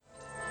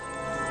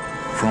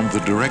From the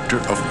director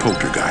of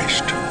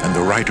Poltergeist and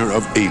the writer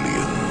of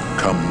Alien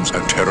comes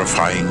a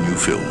terrifying new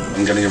film.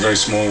 I'm getting a very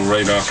small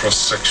radar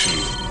cross-section.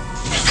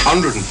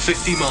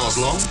 150 miles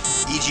long.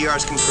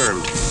 EGR's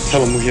confirmed.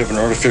 Tell them we have an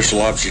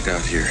artificial object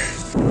out here.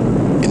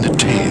 In the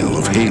tail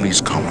of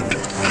Halley's Comet,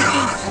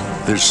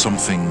 there's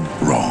something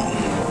wrong.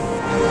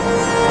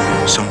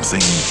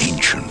 Something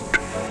ancient.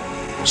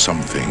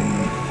 Something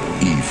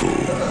evil.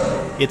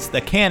 It's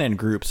the Cannon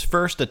Group's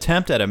first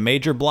attempt at a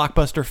major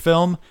blockbuster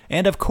film,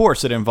 and of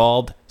course it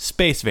involved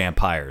space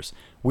vampires.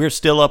 We're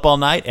still up all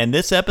night, and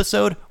this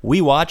episode,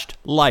 we watched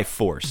Life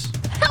Force.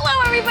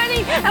 Hello,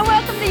 everybody, and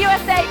welcome to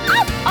USA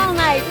Up All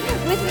Night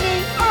with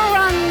me,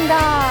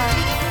 Rhonda.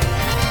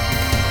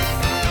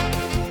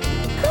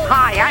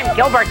 Hi, I'm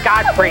Gilbert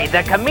Godfrey,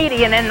 the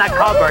comedian in the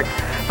cupboard,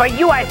 for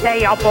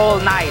USA Up All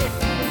Night.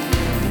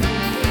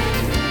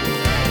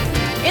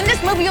 In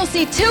this movie, you'll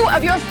see two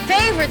of your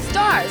favorite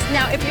stars.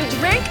 Now, if you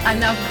drink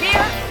enough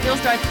beer, you'll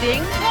start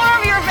seeing more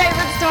of your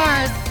favorite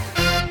stars.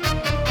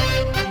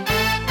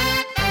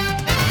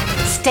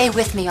 Stay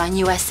with me on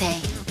USA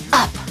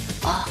Up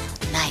All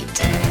Night.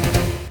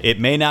 It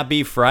may not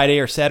be Friday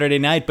or Saturday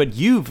night, but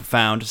you've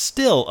found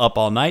Still Up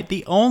All Night,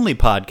 the only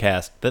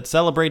podcast that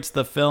celebrates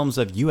the films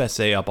of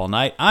USA Up All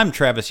Night. I'm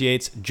Travis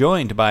Yates,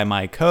 joined by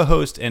my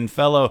co-host and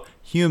fellow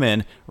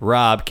human,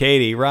 Rob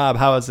Cady. Rob,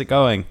 how is it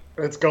going?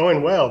 It's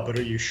going well, but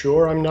are you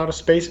sure I'm not a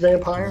space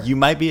vampire? You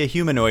might be a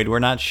humanoid. We're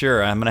not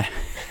sure. I'm going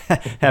to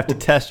have to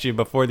test you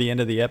before the end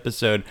of the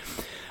episode.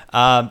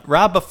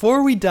 Rob,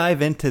 before we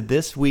dive into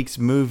this week's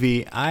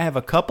movie, I have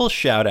a couple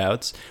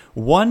shout-outs.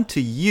 One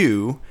to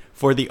you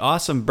for the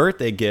awesome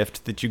birthday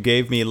gift that you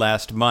gave me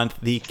last month,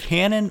 the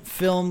Cannon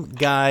Film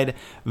Guide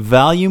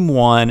Volume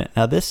 1.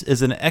 Now, this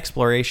is an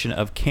exploration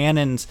of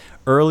Cannon's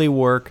early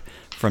work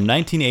from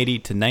 1980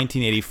 to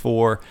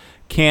 1984.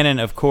 Cannon,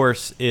 of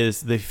course,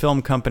 is the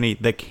film company,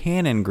 the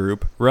Cannon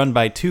Group, run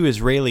by two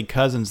Israeli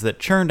cousins that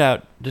churned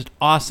out just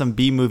awesome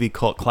B-movie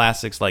cult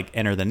classics like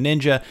Enter the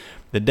Ninja,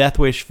 the Death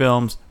Wish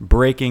films,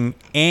 Breaking,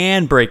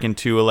 and Breakin'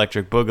 2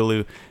 Electric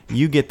Boogaloo.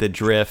 You get the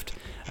drift.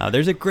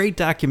 There's a great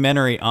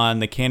documentary on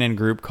the Cannon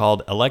Group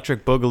called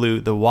Electric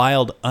Boogaloo, The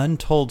Wild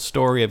Untold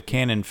Story of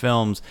Cannon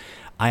Films.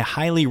 I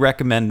highly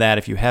recommend that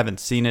if you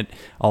haven't seen it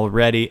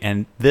already.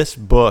 And this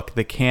book,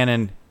 the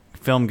Cannon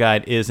Film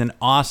Guide, is an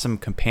awesome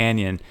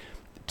companion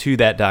to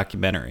that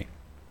documentary.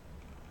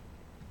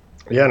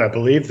 Yeah, and I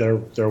believe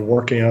they're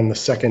working on the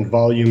second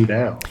volume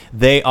now.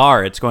 They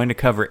are. It's going to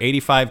cover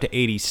 85 to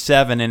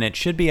 87, and it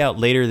should be out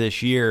later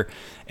this year.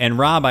 And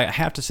Rob, I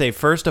have to say,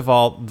 first of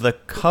all, the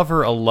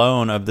cover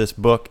alone of this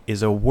book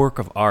is a work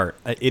of art.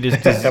 It is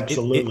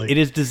Absolutely. It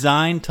is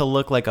designed to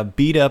look like a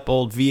beat-up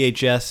old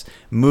VHS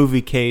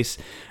movie case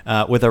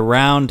with a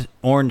round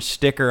orange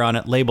sticker on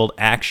it labeled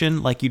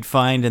action, like you'd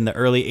find in the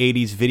early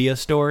 80s video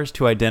stores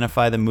to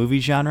identify the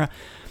movie genre.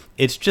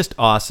 It's just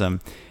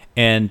awesome.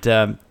 And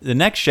the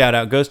next shout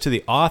out goes to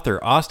the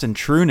author, Austin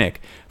Trunick,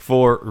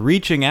 for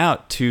reaching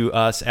out to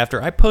us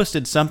after I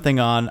posted something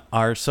on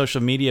our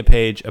social media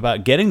page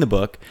about getting the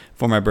book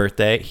for my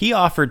birthday. He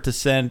offered to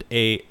send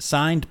a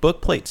signed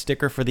bookplate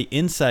sticker for the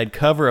inside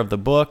cover of the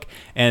book.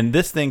 And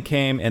this thing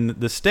came, and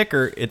the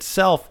sticker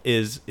itself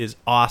is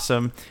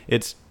awesome.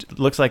 It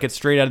looks like it's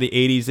straight out of the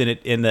 80s,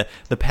 and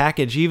the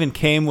package even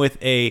came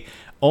with a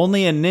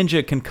Only a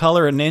Ninja Can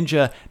Color a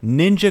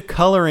Ninja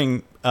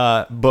coloring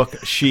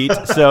book sheet.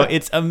 So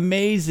it's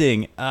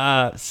amazing.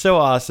 So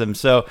awesome.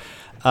 So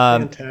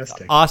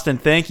fantastic. Austin,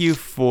 thank you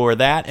for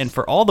that and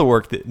for all the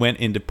work that went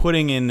into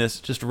putting in this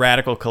just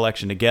radical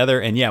collection together.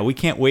 And yeah, we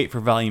can't wait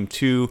for volume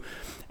 2,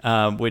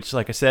 which,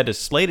 like I said, is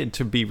slated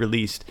to be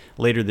released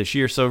later this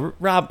year. So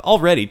Rob,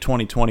 already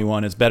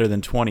 2021 is better than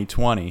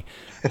 2020.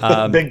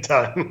 Big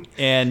time.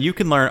 And you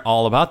can learn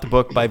all about the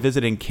book by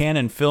visiting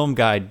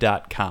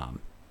CannonFilmGuide.com.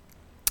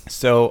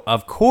 So,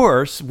 of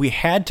course, we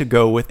had to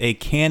go with a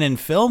Cannon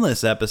film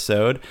this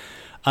episode.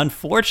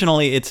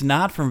 Unfortunately, it's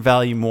not from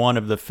Volume 1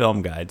 of the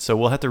film guide, so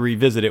we'll have to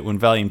revisit it when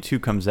Volume 2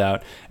 comes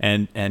out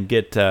and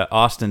get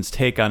Austin's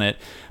take on it.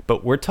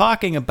 But we're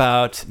talking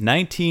about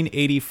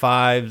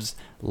 1985's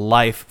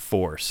Life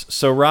Force.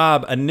 So,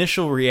 Rob,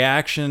 initial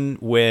reaction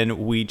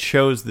when we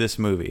chose this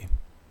movie?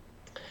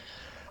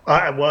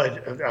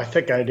 I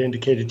think I'd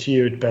indicated to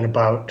you it'd been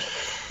about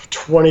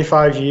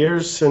 25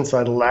 years since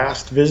I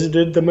last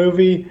visited the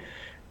movie,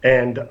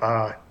 and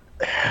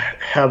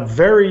have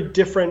very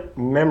different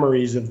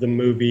memories of the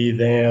movie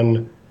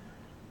than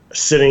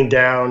sitting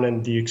down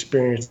and the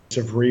experience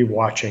of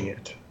rewatching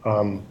it.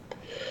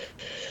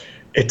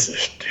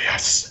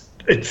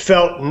 It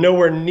felt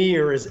nowhere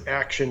near as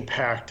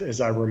action-packed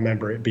as I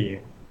remember it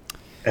being.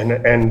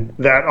 And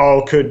that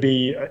all could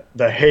be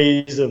the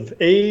haze of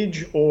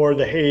age or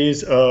the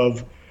haze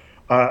of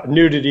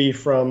nudity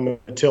from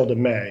Matilda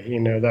May. You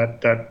know,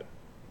 that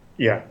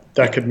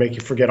could make you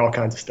forget all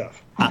kinds of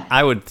stuff.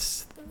 I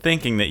was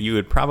thinking that you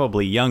would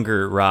probably,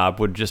 younger Rob,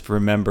 would just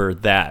remember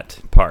that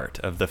part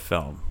of the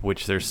film,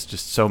 which there's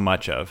just so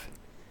much of.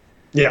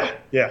 Yeah.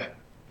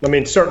 I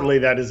mean, certainly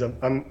that is a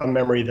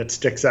memory that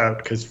sticks out,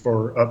 because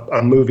for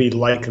a movie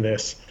like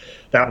this,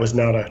 that was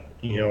not a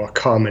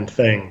common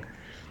thing.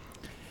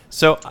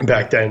 So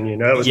back then,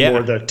 it was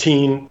more the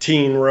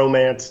teen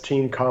romance,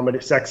 teen comedy,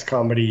 sex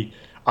comedy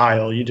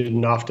aisle. You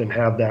didn't often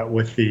have that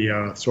with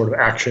the sort of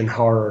action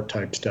horror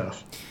type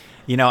stuff.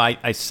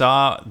 I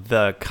saw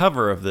the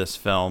cover of this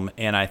film,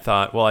 and I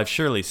thought, well, I've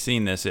surely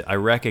seen this. I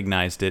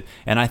recognized it,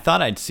 and I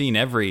thought I'd seen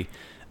every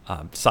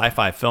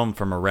sci-fi film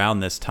from around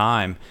this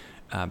time.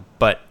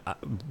 But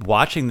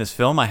watching this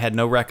film, I had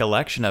no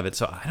recollection of it,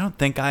 so I don't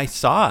think I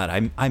saw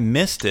it. I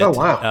missed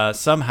it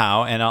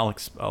somehow, and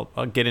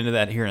I'll get into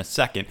that here in a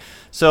second.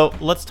 So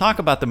let's talk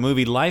about the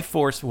movie. Life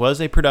Force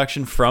was a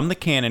production from the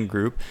Cannon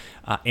Group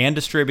and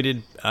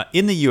distributed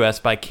in the U.S.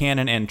 by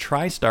Cannon and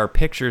TriStar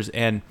Pictures.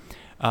 And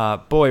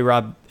boy,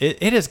 Rob,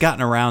 it has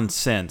gotten around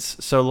since.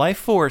 So Life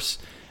Force,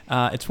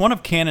 it's one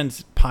of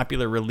Cannon's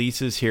popular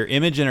releases here.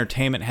 Image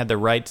Entertainment had the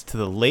rights to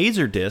the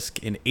Laserdisc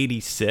in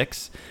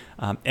 '86.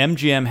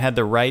 MGM had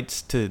the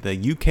rights to the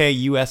UK,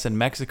 US, and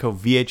Mexico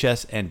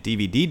VHS and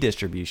DVD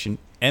distribution.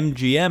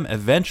 MGM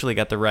eventually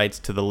got the rights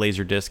to the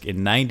Laserdisc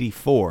in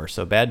 '94,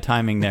 so bad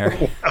timing there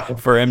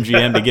for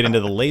MGM to get into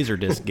the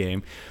Laserdisc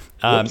game.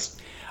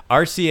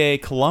 RCA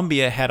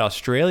Columbia had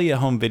Australia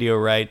home video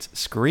rights.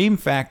 Scream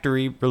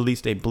Factory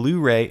released a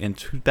Blu-ray in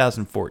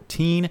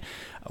 2014.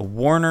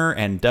 Warner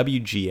and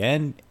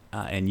WGN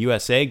and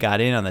USA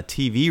got in on the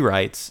TV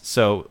rights.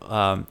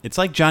 So it's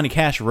like Johnny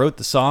Cash wrote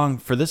the song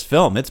for this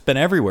film. It's been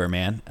everywhere,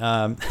 man.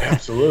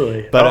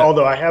 Absolutely. But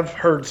although I have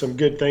heard some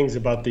good things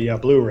about the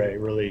Blu-ray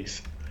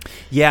release.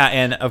 Yeah,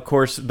 and of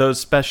course, those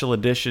special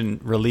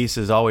edition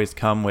releases always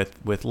come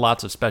with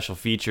lots of special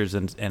features,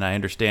 and I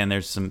understand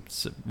there's some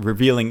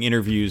revealing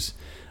interviews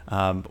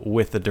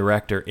with the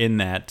director in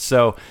that.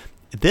 So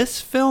this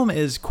film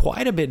is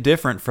quite a bit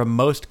different from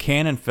most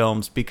Cannon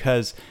films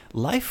because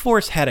Life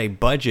Force had a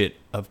budget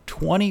of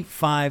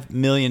 $25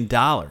 million.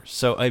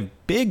 So a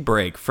big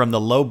break from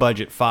the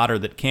low-budget fodder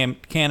that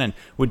Cannon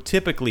would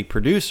typically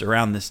produce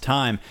around this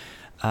time.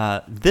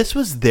 This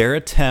was their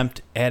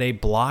attempt at a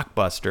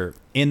blockbuster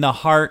in the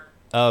heart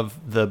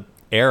of the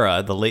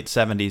era, the late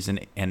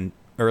 70s and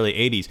early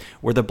 80s,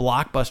 where the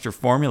blockbuster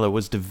formula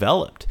was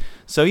developed.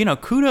 So,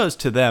 kudos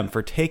to them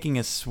for taking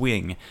a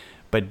swing.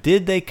 But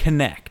did they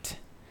connect?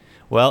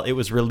 Well, it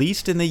was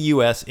released in the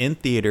U.S. in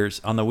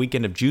theaters on the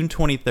weekend of June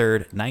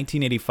 23rd,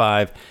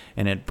 1985,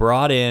 and it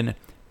brought in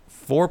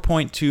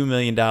 $4.2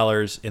 million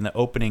in the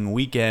opening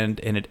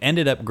weekend, and it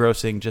ended up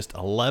grossing just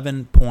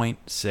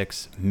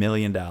 $11.6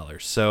 million.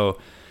 So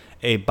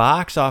a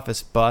box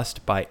office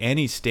bust by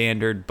any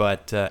standard,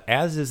 but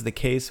as is the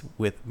case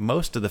with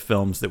most of the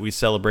films that we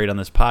celebrate on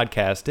this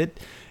podcast, it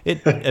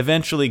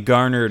eventually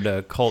garnered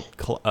a cult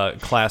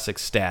classic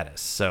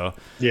status. So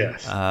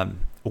yes.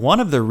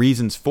 One of the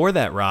reasons for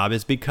that, Rob,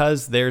 is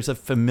because there's a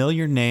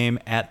familiar name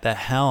at the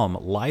helm.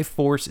 Life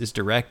Force is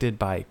directed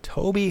by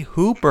Tobe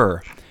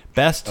Hooper,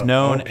 best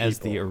known as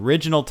the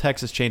original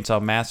Texas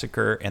Chainsaw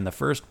Massacre and the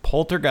first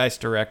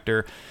Poltergeist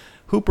director.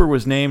 Hooper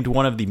was named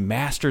one of the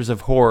Masters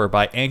of Horror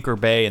by Anchor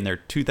Bay in their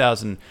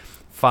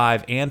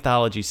 2005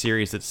 anthology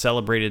series that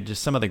celebrated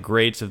just some of the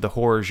greats of the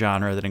horror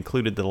genre that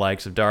included the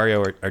likes of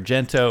Dario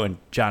Argento and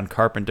John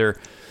Carpenter.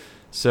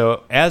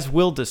 So, as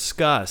we'll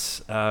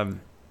discuss,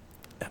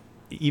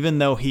 even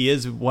though he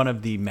is one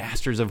of the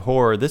masters of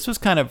horror, this was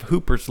kind of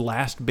Hooper's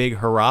last big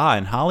hurrah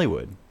in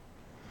Hollywood.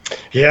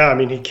 Yeah, I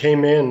mean, he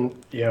came in,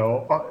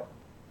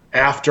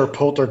 after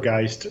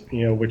Poltergeist,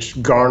 which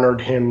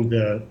garnered him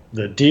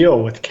the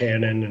deal with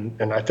Cannon,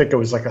 and I think it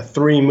was like a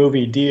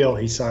 3-movie deal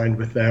he signed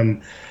with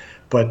them.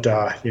 But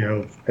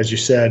as you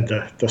said,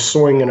 the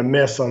swing and a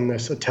miss on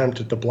this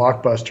attempt at the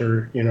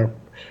blockbuster,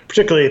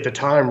 particularly at the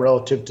time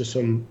relative to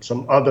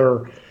some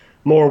other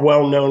more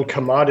well-known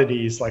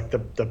commodities, like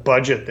the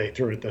budget they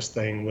threw at this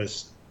thing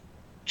was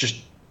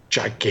just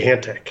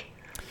gigantic.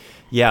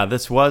 Yeah,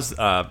 this was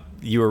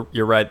you're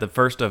right, the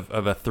first of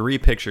a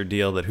 3-picture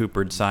deal that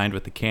Hooper had signed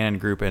with the Cannon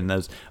Group, and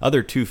those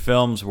other 2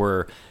 films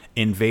were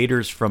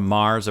Invaders from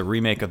Mars, a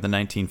remake of the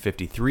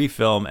 1953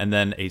 film, and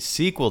then a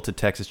sequel to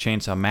Texas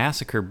Chainsaw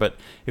Massacre, but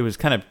it was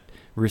kind of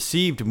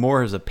received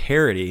more as a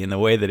parody in the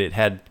way that it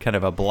had kind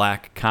of a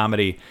black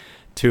comedy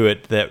to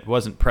it that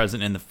wasn't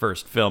present in the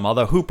first film.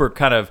 Although Hooper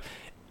kind of,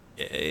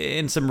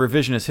 in some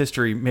revisionist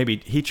history,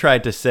 maybe he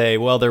tried to say,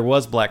 well, there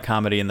was black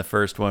comedy in the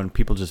first one,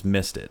 people just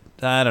missed it.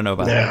 I don't know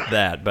about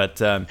that,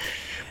 but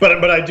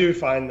I do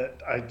find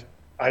that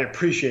I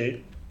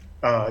appreciate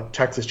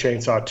Texas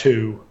Chainsaw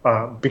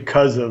 2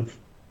 because of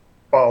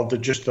all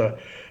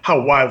how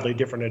wildly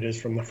different it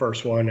is from the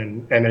first one,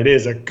 and it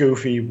is a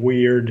goofy,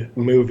 weird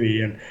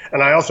movie, and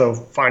I also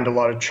find a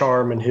lot of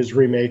charm in his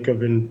remake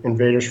of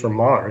Invaders from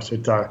Mars.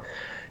 It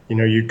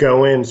you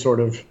go in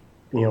sort of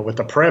with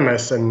the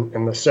premise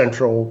and the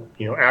central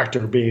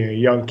actor being a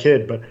young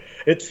kid, but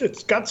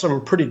it's got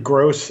some pretty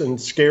gross and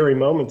scary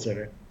moments in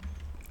it.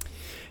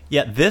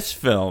 Yeah, this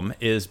film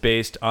is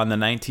based on the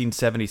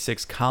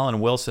 1976 Colin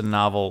Wilson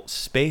novel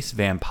Space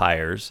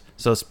Vampires.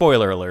 So,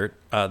 spoiler alert,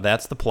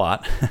 that's the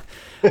plot.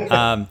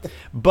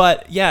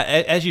 But yeah,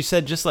 as you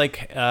said, just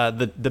like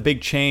the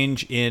big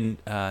change in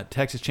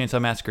Texas Chainsaw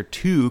Massacre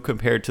 2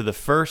 compared to the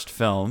first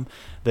film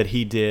that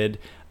he did,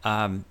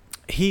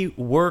 he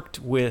worked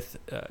with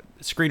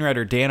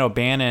screenwriter Dan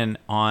O'Bannon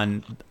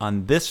on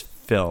this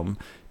film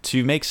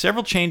to make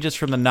several changes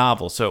from the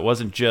novel, so it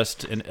wasn't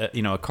just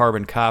a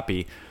carbon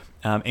copy.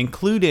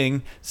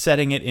 Including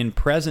setting it in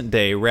present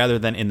day rather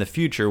than in the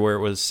future where it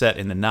was set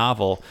in the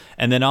novel,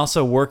 and then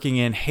also working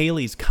in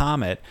Halley's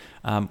Comet,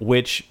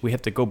 which we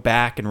have to go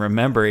back and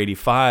remember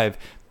 85.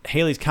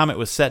 Halley's Comet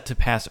was set to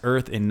pass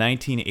Earth in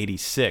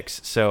 1986,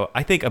 so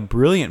I think a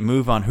brilliant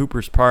move on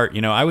Hooper's part.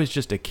 I was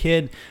just a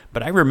kid,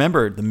 but I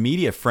remember the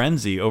media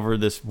frenzy over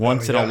this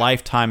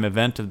once-in-a-lifetime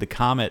event of the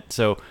comet,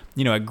 so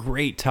a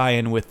great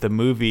tie-in with the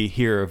movie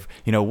here of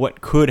what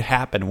could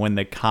happen when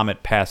the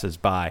comet passes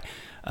by.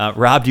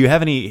 Rob, do you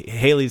have any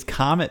Halley's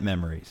Comet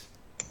memories?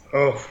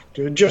 Oh,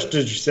 just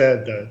as you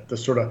said, the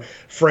sort of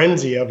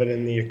frenzy of it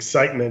and the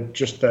excitement,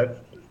 just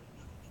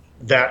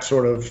that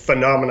sort of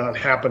phenomenon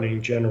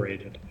happening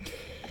generated.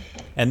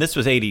 And this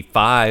was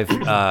 85,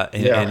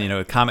 and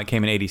a comet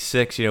came in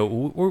 86.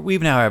 We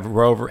now have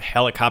rover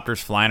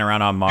helicopters flying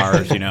around on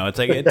Mars. It's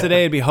like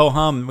today it'd be ho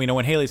hum.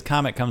 When Halley's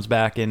Comet comes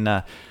back in,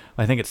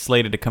 I think it's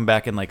slated to come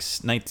back in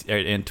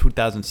in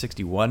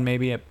 2061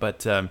 maybe,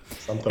 but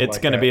it's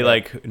going to be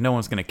like no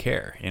one's going to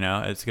care.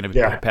 It's going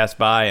to pass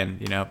by, and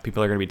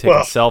people are going to be taking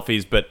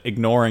selfies, but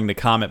ignoring the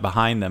comet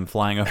behind them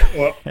flying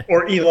over.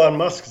 Or Elon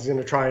Musk is going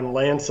to try and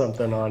land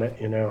something on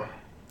it.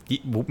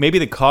 Maybe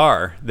the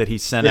car that he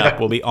sent up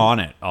will be on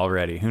it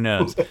already. Who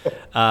knows?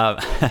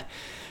 Okay,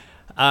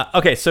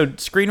 so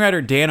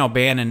screenwriter Dan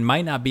O'Bannon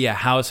might not be a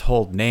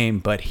household name,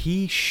 but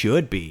he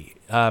should be.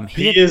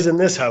 He is in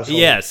this household.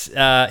 Yes.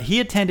 He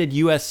attended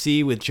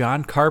USC with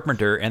John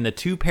Carpenter, and the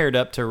two paired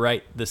up to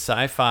write the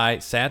sci-fi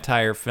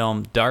satire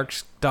film Dark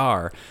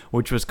Star,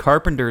 which was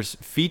Carpenter's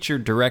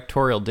featured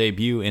directorial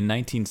debut in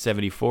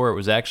 1974. It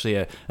was actually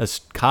a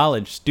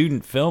college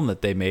student film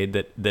that they made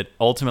that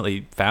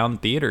ultimately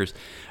found theaters.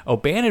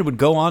 O'Bannon would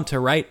go on to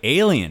write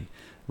Alien,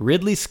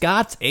 Ridley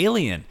Scott's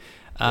Alien.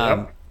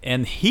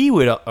 And he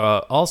would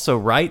also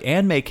write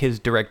and make his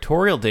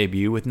directorial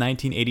debut with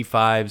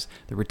 1985's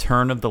The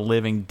Return of the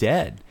Living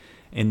Dead.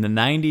 In the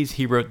 90s,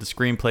 he wrote the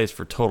screenplays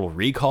for Total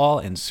Recall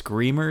and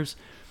Screamers.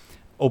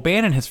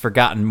 O'Bannon has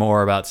forgotten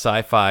more about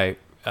sci-fi,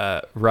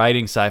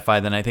 writing sci-fi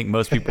than I think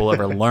most people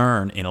ever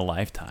learn in a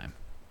lifetime.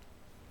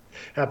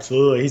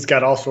 Absolutely. He's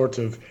got all sorts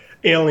of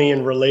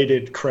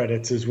alien-related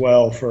credits as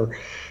well for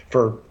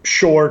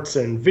shorts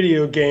and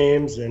video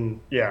games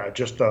and,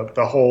 just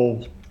the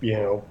whole,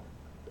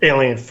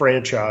 Alien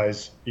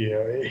franchise.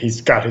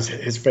 He's got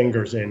his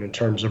fingers in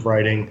terms of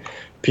writing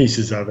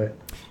pieces of it.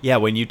 Yeah,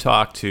 when you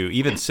talk to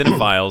even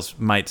cinephiles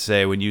might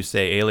say, when you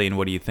say Alien,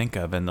 what do you think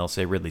of? And they'll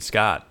say Ridley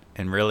Scott.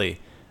 And really,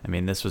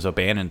 this was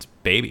O'Bannon's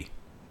baby.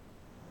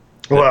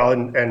 Well,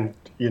 and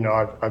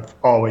I've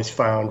always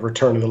found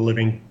Return of the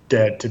Living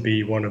Dead to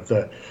be one of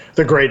the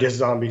greatest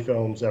zombie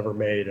films ever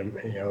made,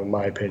 in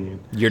my opinion.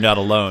 You're not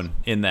alone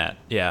in that.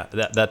 Yeah,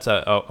 that's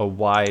a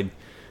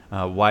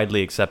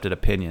widely accepted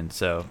opinion,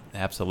 so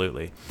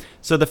absolutely.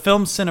 So the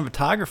film's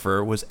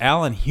cinematographer was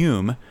Alan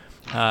Hume,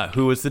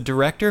 who was the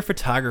director of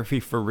photography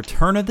for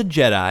Return of the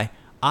Jedi,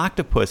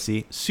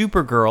 Octopussy,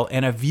 Supergirl,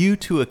 and A View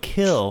to a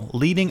Kill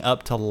leading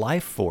up to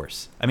Life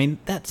Force.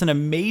 That's an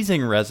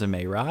amazing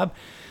resume, Rob.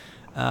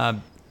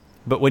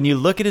 But when you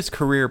look at his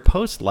career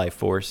post-Life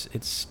Force,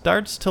 it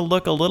starts to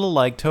look a little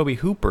like Tobe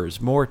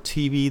Hooper's, more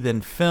TV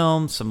than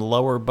film, some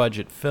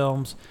lower-budget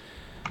films.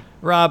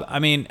 Rob,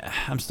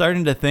 I'm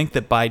starting to think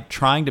that by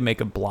trying to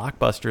make a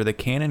blockbuster, the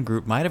Cannon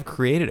Group might have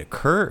created a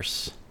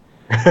curse.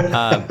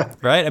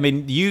 Right?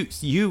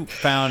 You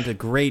found a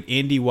great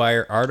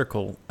IndieWire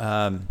article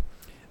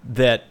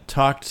that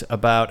talked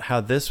about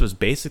how this was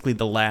basically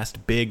the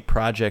last big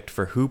project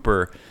for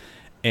Hooper.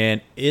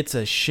 And it's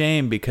a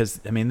shame because,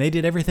 they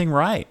did everything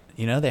right.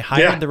 They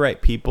hired the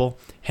right people.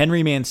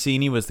 Henry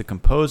Mancini was the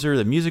composer.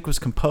 The music was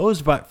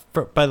composed by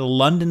the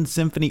London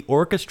Symphony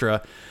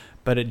Orchestra,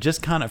 but it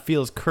just kind of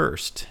feels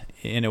cursed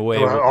in a way.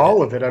 Well,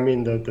 all of it.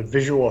 The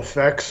visual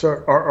effects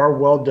are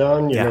well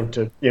done,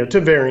 to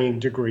varying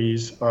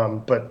degrees.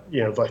 But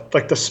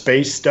like the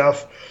space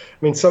stuff.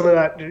 Some of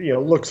that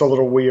looks a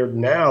little weird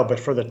now, but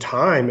for the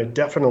time, it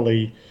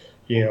definitely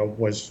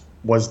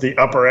was the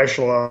upper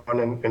echelon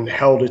and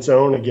held its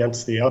own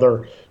against the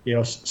other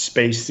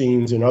space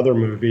scenes in other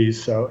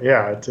movies. So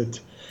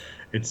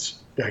it's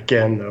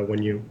again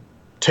when you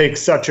take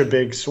such a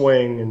big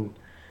swing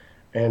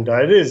and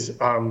it is,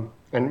 and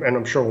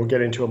I'm sure we'll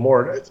get into it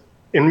more,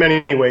 in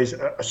many ways,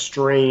 a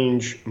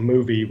strange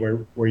movie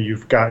where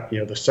you've got,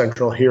 the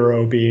central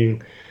hero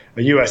being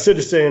a U.S.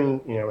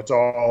 citizen, it's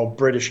all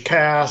British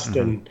cast,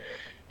 and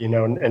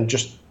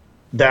just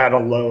that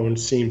alone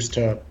seems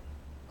to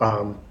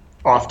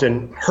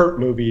often hurt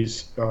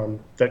movies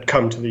that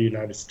come to the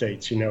United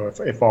States,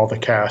 if all the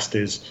cast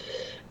is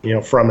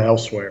from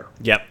elsewhere.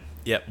 Yep.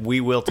 We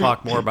will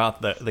talk more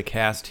about the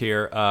cast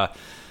here.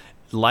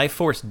 Life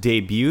Force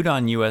debuted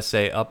on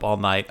USA Up All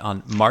Night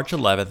on March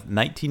 11th,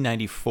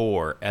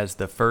 1994, as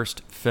the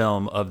first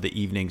film of the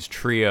evening's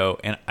trio,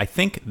 and I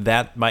think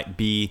that might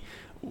be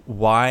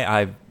why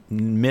I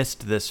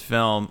missed this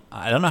film.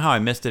 I don't know how I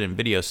missed it in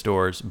video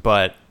stores,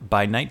 but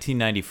by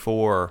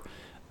 1994,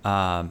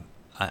 I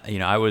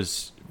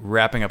was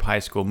wrapping up high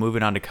school,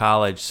 moving on to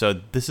college,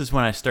 so this is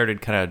when I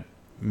started kind of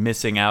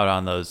missing out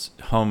on those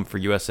home for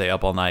USA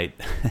Up All Night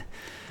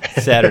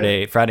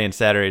Friday and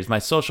Saturdays. My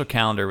social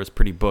calendar was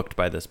pretty booked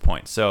by this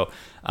point, so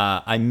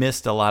I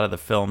missed a lot of the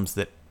films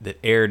that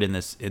aired in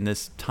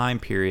this time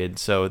period.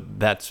 So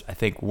that's, I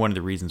think, one of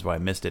the reasons why I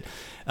missed it.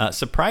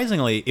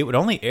 Surprisingly, it would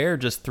only air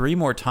just 3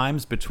 more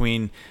times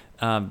between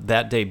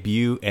that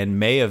debut and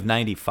May of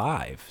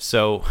 '95.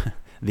 So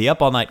the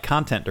Up All Night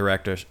content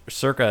director,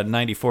 circa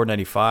 '94,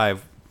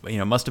 '95,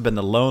 must have been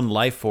the lone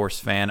Life Force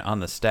fan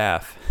on the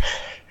staff.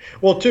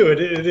 Well, too,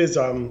 it is.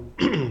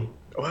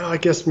 Well, I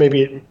guess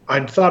maybe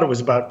I thought it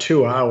was about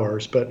 2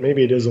 hours, but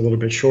maybe it is a little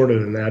bit shorter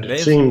than that.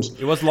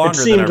 It was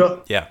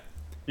longer.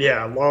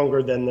 Yeah,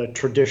 longer than the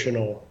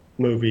traditional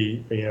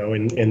movie,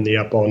 in the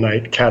Up All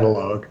Night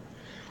catalog.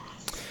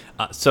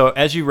 So,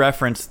 as you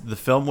referenced, the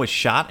film was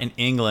shot in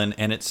England,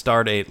 and it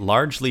starred a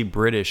largely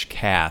British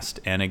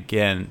cast. And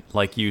again,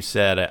 like you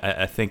said,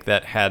 I think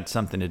that had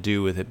something to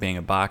do with it being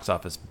a box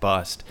office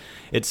bust.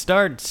 It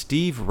starred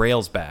Steve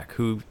Railsback,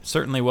 who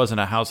certainly wasn't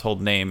a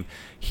household name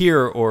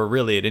here or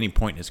really at any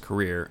point in his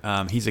career.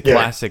 He's a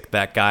classic,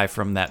 that guy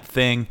from That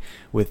Thing,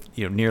 with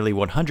nearly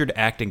 100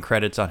 acting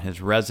credits on his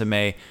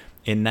resume.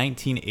 In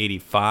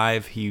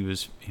 1985, he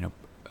was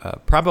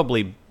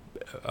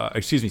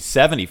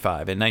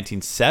 75. In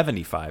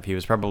 1975, he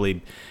was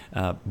probably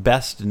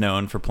best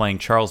known for playing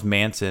Charles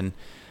Manson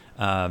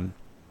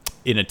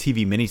in a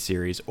TV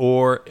miniseries,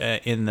 or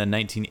in the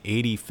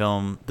 1980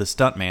 film The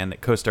Stuntman that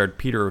co-starred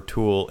Peter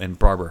O'Toole and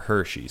Barbara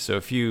Hershey. So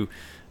a few,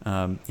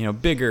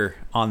 bigger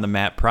on the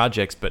map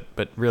projects, but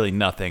really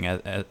nothing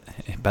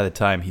by the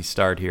time he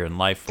starred here in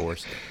Life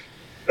Force.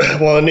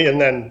 Well, and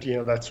then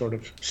that sort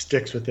of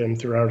sticks with him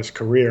throughout his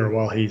career.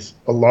 While he's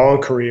a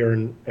long career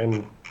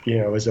and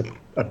as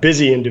a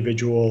busy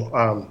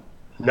individual,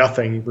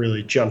 nothing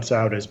really jumps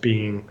out as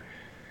being,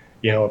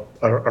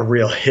 a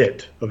real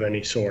hit of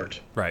any sort.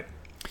 Right.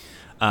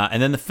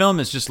 And then the film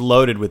is just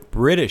loaded with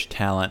British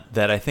talent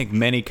that I think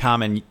many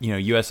common,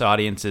 U.S.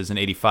 audiences in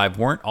 '85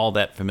 weren't all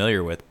that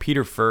familiar with.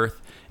 Peter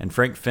Firth and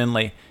Frank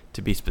Finlay,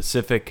 to be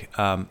specific.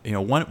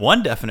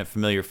 One definite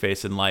familiar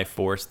face in Life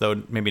Force,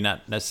 though maybe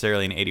not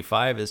necessarily in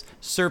 '85, is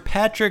Sir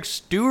Patrick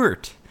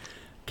Stewart,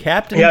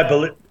 Captain.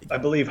 Yeah, I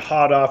believe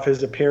hot off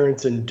his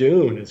appearance in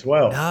Dune as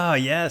well. Oh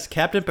yes,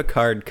 Captain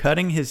Picard,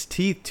 cutting his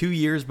teeth 2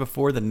 years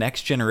before the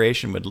Next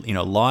Generation would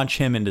launch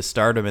him into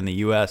stardom in the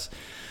U.S.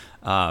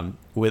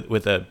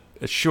 With a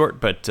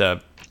short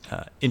but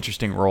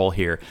interesting role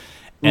here.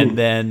 And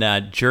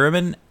then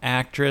German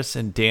actress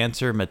and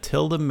dancer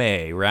Matilda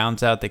May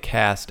rounds out the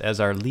cast as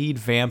our lead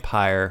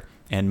vampire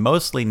and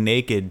mostly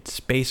naked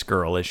space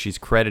girl, as she's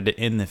credited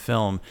in the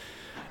film.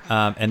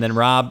 And then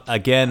Rob,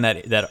 again,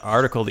 that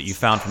article that you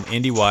found from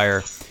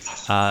IndieWire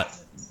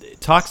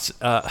talks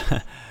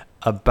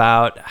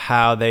about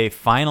how they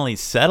finally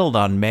settled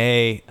on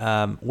May.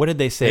 What did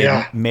they say?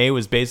 Yeah. May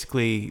was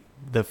basically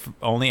the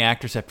only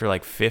actress after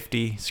like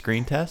 50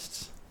 screen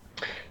tests?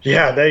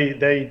 Yeah,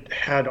 they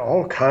had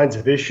all kinds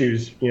of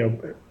issues,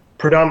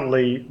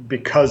 predominantly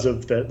because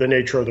of the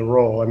nature of the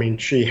role. I mean,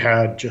 she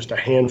had just a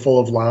handful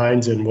of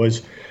lines and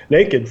was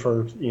naked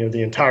for,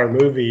 the entire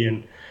movie,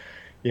 and,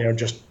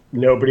 just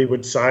nobody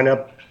would sign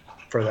up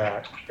for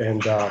that.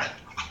 And,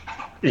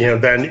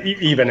 then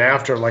even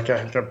after, like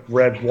I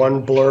read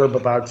one blurb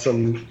about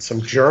some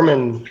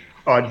German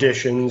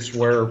auditions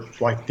where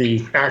like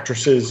the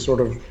actresses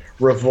sort of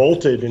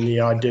revolted in the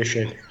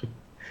audition.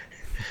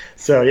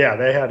 So, yeah,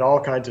 they had all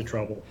kinds of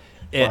trouble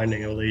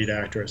finding a lead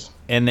actress.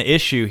 And the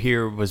issue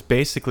here was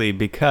basically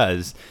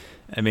because,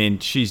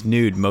 she's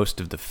nude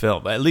most of the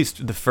film, at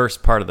least the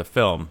first part of the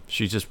film.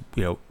 She's just,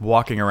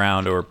 walking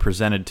around or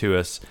presented to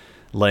us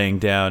laying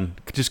down,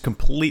 just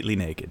completely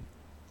naked.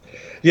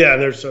 Yeah,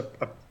 and there's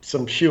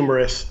some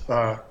humorous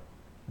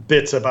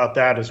bits about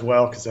that as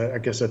well, because I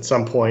guess at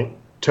some point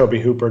Tobe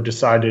Hooper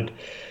decided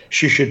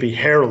she should be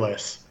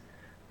hairless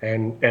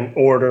and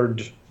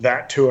ordered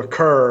that to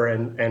occur,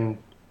 and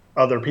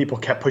other people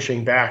kept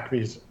pushing back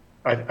because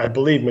I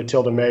believe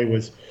Matilda May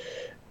was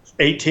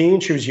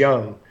 18. She was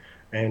young.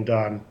 And,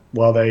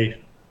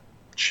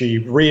 she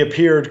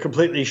reappeared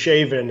completely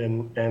shaven,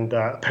 and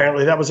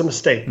apparently that was a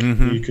mistake.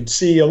 Mm-hmm. You could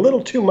see a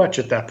little too much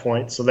at that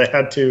point. So they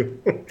had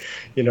to,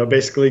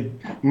 basically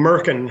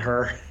murken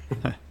her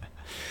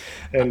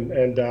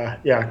and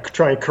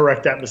try and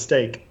correct that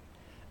mistake.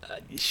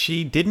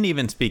 She didn't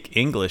even speak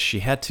English. She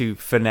had to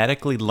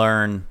phonetically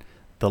learn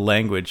the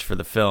language for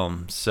the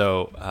film.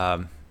 So,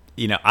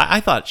 I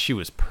thought she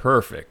was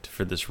perfect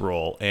for this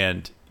role.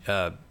 And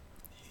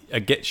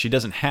again, she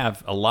doesn't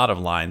have a lot of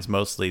lines,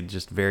 mostly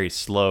just very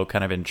slow,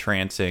 kind of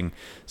entrancing,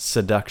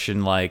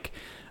 seduction-like.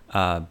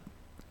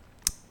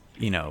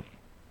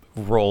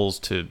 roles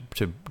to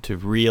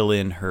reel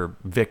in her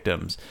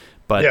victims.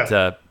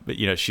 But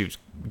she was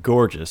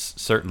gorgeous,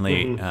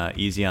 certainly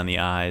easy on the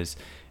eyes,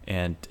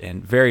 and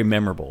very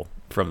memorable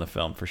from the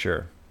film for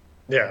sure.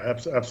 Yeah,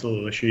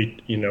 absolutely. She,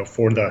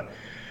 for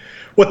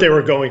what they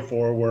were going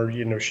for,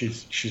 where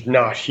she's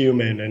not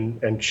human,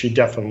 and she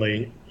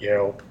definitely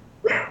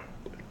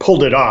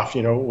pulled it off.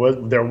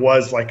 There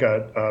was like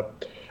a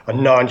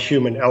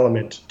non-human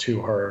element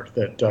to her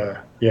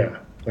that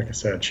like I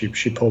said,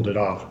 she pulled it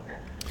off.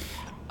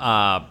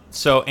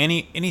 So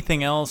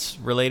anything else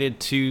related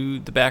to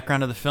the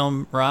background of the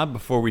film, Rob,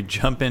 before we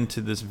jump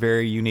into this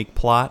very unique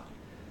plot?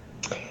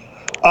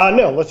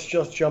 No, let's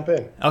just jump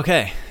in.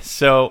 Okay,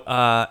 so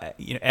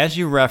as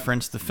you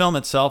referenced, the film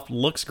itself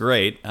looks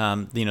great.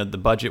 The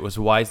budget was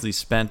wisely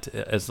spent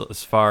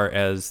as far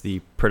as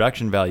the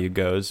production value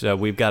goes.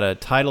 We've got a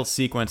title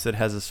sequence that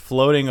has us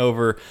floating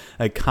over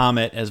a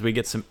comet as we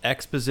get some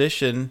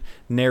exposition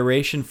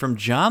narration from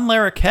John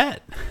Larroquette,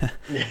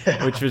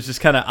 which was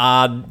just kind of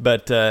odd,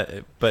 but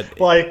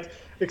well, I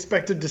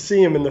expected to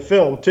see him in the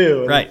film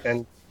too, right?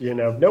 And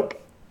nope.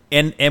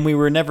 And we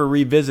were never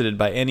revisited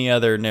by any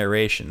other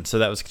narration, so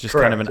that was just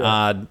Correct, kind of an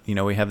odd.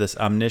 We have this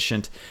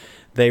omniscient.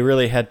 They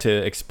really had to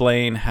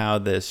explain how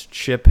this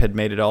ship had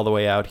made it all the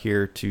way out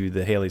here to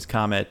the Halley's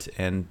Comet,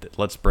 and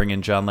let's bring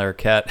in John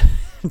Larroquette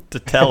to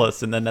tell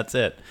us, and then that's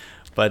it.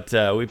 But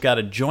we've got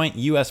a joint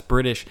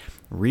U.S.-British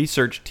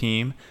research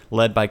team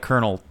led by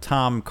Colonel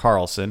Tom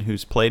Carlson,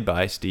 who's played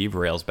by Steve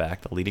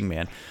Railsback, the leading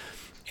man.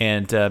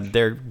 And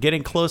they're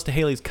getting close to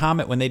Halley's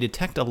Comet when they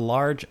detect a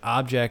large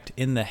object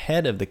in the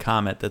head of the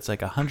comet that's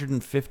like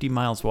 150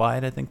 miles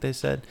wide, I think they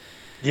said.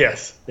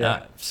 Yes.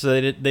 Yeah. So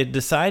they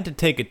decide to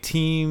take a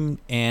team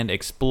and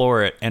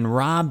explore it. And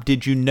Rob,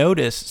 did you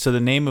notice, so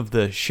the name of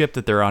the ship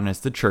that they're on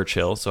is the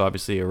Churchill, so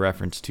obviously a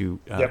reference to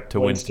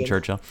Winston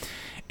Churchill.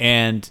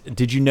 And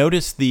did you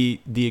notice the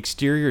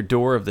exterior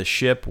door of the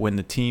ship when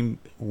the team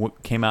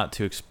came out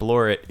to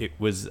explore it? It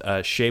was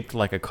shaped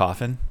like a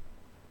coffin.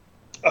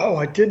 Oh,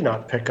 I did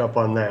not pick up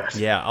on that.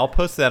 Yeah, I'll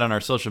post that on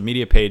our social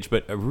media page,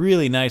 but a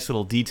really nice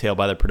little detail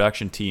by the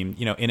production team,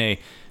 in a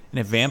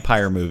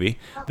vampire movie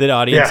that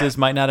audiences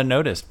might not have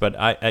noticed, but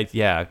I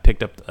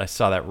picked up, I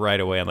saw that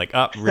right away. I'm like,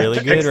 oh,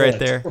 really good right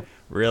there.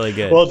 Really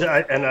good. Well,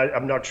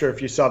 I'm not sure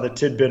if you saw the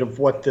tidbit of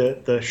what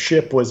the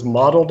ship was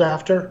modeled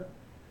after.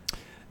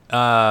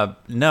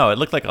 No, it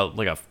looked like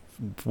a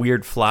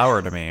weird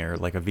flower to me, or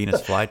like a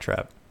Venus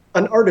flytrap.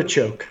 An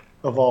artichoke.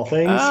 Of all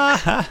things.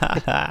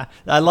 I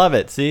love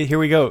it. See, here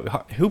we go.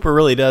 Hooper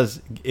really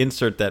does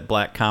insert that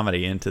black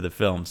comedy into the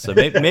film. So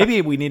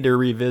maybe we need to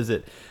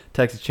revisit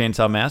Texas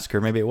Chainsaw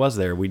Massacre. Maybe it was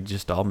there. We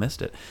just all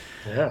missed it.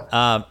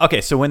 Yeah. Okay,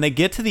 so when they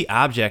get to the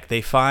object, they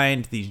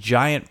find these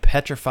giant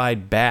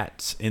petrified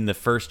bats in the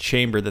first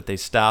chamber that they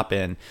stop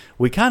in.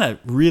 We kind of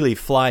really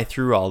fly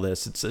through all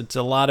this. It's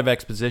a lot of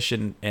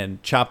exposition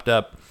and chopped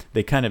up.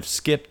 They kind of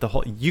skip the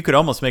whole... You could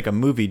almost make a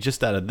movie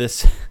just out of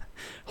this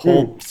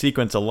whole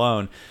sequence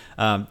alone.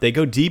 They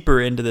go deeper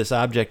into this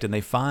object and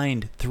they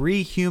find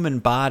 3 human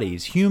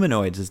bodies,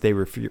 humanoids as they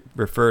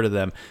refer to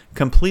them,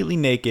 completely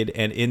naked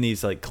and in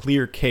these like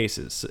clear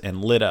cases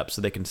and lit up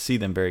so they can see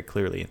them very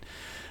clearly.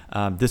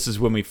 This is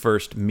when we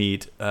first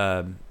meet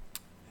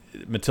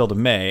Matilda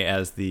May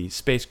as the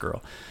space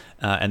girl.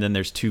 And then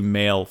there's 2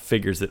 male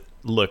figures that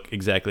look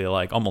exactly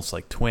alike, almost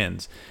like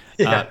twins.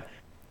 Yeah.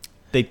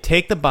 They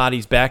take the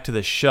bodies back to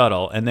the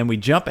shuttle, and then we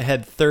jump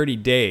ahead 30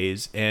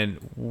 days, and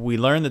we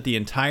learn that the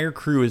entire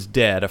crew is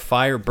dead. A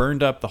fire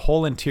burned up the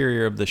whole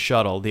interior of the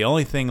shuttle. The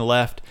only thing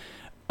left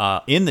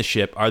in the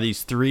ship are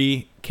these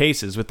 3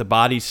 cases with the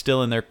bodies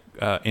still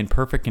in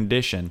perfect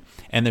condition,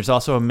 and there's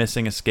also a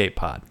missing escape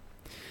pod.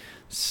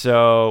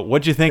 So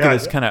what do you think of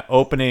this kind of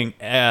opening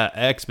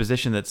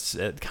exposition that's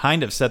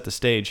kind of set the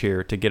stage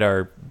here to get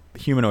our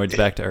humanoids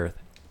back to Earth?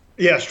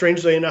 Yeah,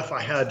 strangely enough,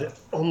 I had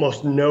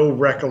almost no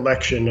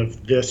recollection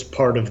of this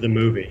part of the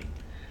movie.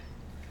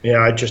 Yeah,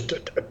 I just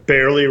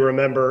barely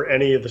remember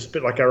any of the...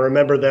 Like, I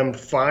remember them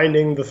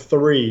finding the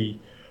 3,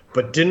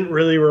 but didn't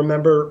really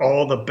remember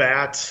all the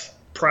bats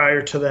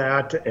prior to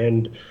that.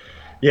 And,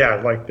 yeah,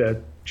 like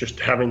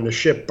just having the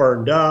ship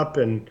burned up.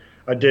 And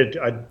I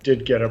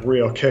did get a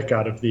real kick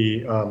out of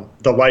the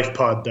life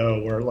pod,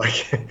 though, where,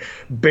 like,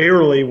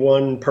 barely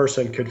one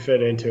person could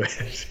fit into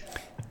it.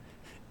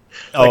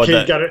 Like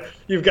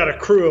you've got a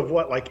crew of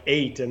like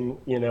 8, and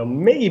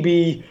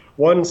maybe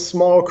one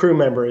small crew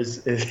member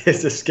is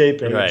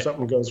escaping if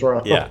something goes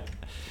wrong. Yeah.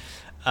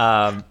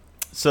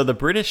 So the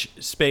British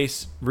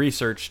space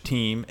research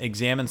team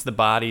examines the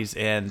bodies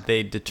and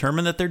they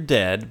determine that they're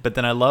dead. But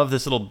then I love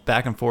this little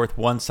back and forth.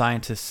 One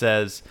scientist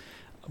says,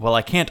 "Well,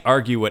 I can't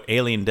argue what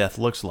alien death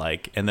looks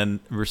like," and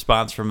then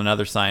response from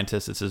another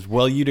scientist that says,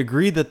 "Well, you'd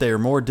agree that they are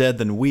more dead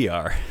than we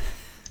are."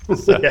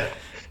 So, yeah.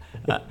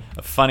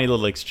 A funny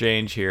little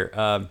exchange here.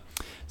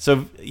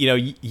 So,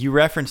 you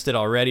referenced it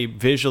already.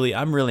 Visually,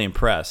 I'm really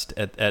impressed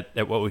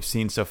at what we've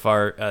seen so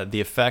far. The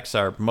effects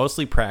are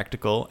mostly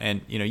practical,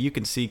 and, you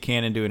can see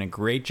Canon doing a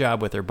great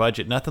job with their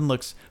budget. Nothing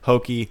looks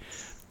hokey.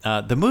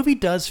 The movie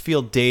does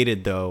feel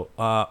dated, though,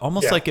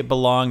 almost like it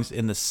belongs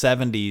in the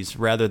 70s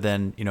rather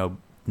than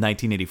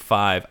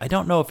 1985. I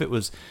don't know if it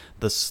was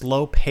the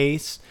slow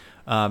pace,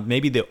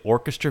 maybe the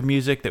orchestra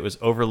music that was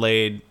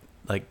overlaid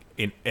like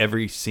in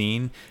every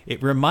scene.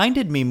 It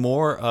reminded me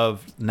more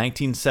of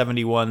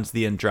 1971's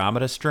The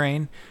Andromeda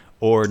Strain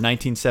or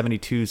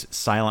 1972's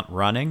Silent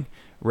Running,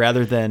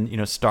 rather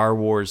than Star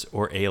Wars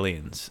or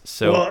Aliens.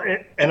 So, well,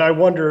 and I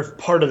wonder if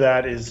part of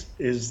that is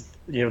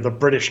the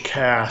British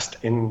cast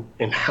in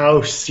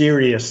how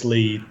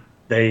seriously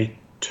they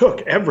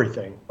took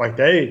everything. Like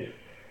they,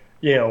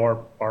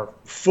 are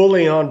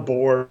fully on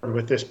board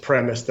with this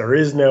premise. There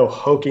is no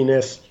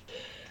hokiness.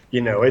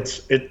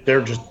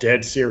 They're just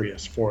dead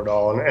serious for it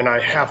all. And I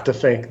have to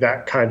think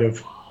that kind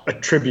of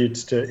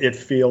attributes to it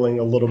feeling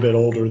a little bit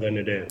older than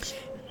it is.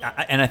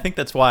 And I think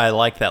that's why I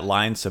like that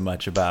line so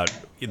much about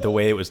the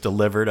way it was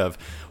delivered of,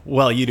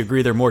 well, you'd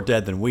agree they're more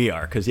dead than we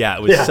are. Because,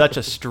 it was such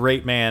a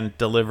straight man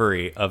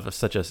delivery of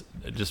such a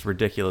just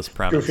ridiculous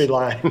premise. Goofy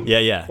line.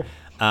 Yeah.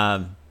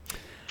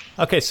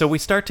 Okay, so we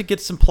start to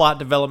get some plot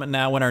development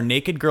now when our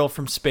naked girl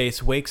from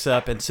space wakes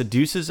up and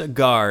seduces a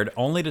guard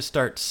only to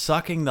start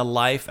sucking the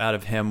life out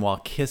of him while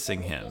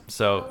kissing him.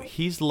 So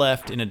he's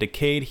left in a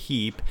decayed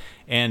heap,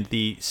 and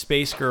the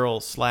space girl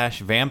 /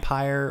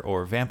 vampire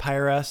or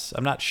vampiress,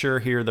 I'm not sure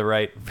here the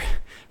right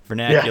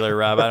vernacular,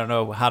 Rob. I don't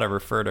know how to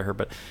refer to her.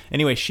 But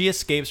anyway, she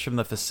escapes from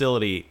the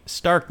facility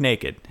stark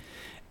naked.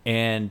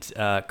 And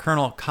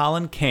Colonel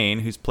Colin Kane,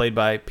 who's played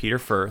by Peter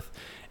Firth,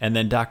 and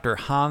then Dr.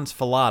 Hans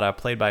Fallada,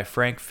 played by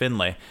Frank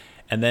Finlay,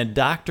 and then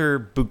Dr.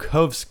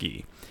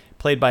 Bukowski,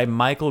 played by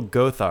Michael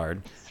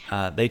Gothard.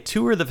 They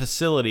tour the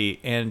facility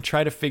and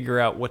try to figure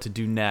out what to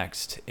do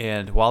next.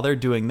 And while they're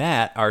doing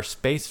that, our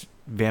space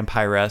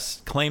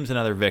vampiress claims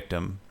another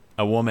victim,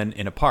 a woman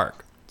in a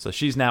park. So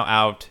she's now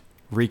out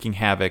wreaking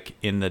havoc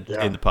in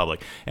the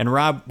public. And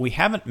Rob, we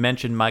haven't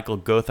mentioned Michael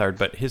Gothard,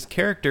 but his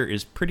character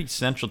is pretty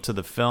central to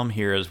the film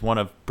here as one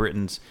of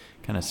Britain's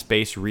kind of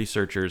space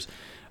researchers.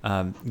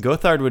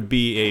 Gothard would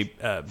be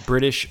a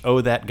British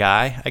that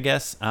guy, I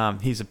guess.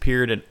 He's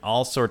appeared in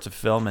all sorts of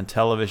film and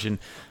television,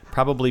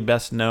 probably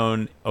best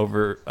known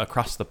over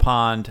across the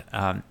pond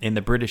in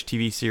the British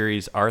TV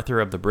series Arthur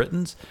of the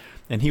Britons.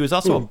 And he was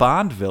also a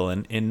Bond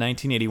villain in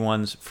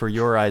 1981's For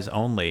Your Eyes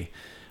Only.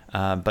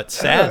 But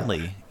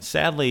sadly,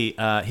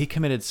 he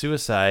committed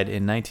suicide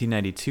in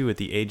 1992 at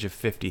the age of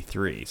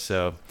 53.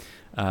 So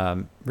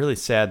really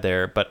sad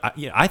there. But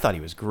I thought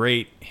he was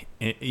great,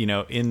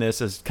 in this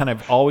as kind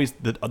of always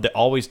the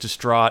always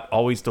distraught,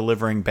 always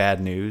delivering bad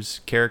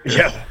news character.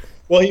 Yeah.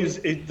 Well, he was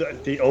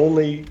the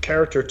only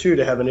character too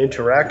to have an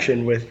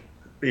interaction with,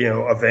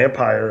 a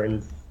vampire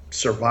and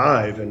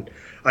survive. And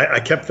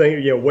I kept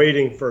thinking,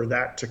 waiting for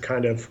that to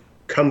kind of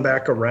come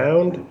back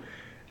around,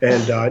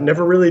 and it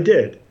never really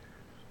did.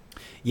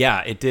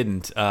 Yeah, it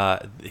didn't.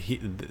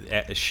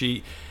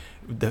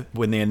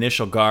 When the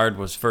initial guard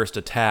was first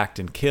attacked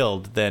and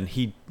killed, then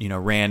he,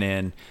 ran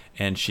in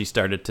and she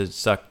started to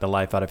suck the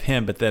life out of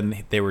him. But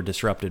then they were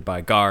disrupted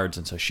by guards,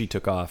 and so she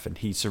took off and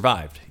he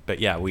survived. But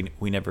yeah, we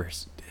never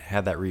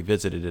had that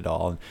revisited at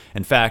all.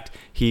 In fact,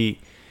 he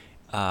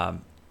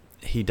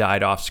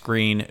died off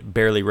screen,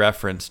 barely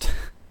referenced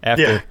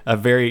after a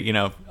very,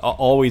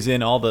 always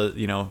in all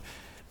the,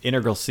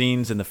 integral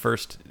scenes in the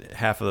first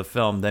half of the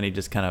film. Then he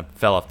just kind of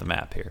fell off the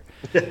map here.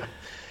 Yeah.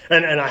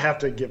 And I have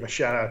to give a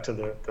shout out to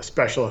the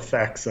special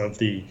effects of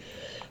the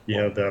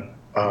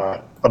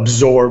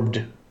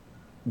absorbed,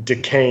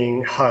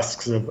 decaying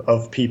husks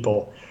of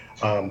people.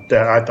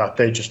 That I thought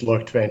they just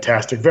looked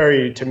fantastic.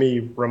 Very, to me,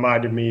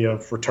 reminded me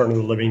of Return of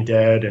the Living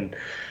Dead, and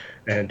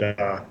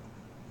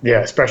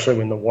especially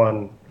when the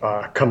one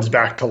comes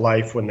back to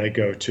life when they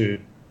go to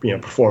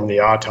perform the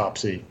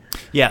autopsy.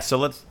 Yeah, so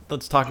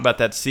let's talk about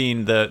that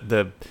scene.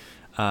 The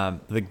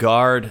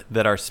guard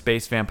that our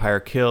space vampire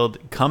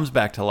killed comes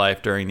back to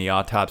life during the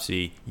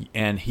autopsy,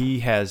 and he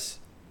has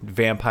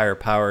vampire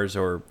powers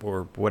or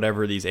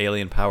whatever these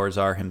alien powers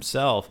are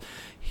himself.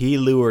 He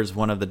lures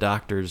one of the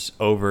doctors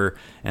over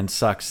and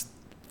sucks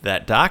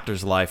that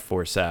doctor's life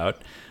force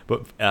out,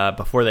 but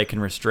before they can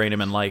restrain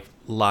him and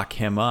lock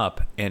him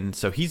up. And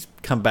so he's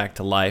come back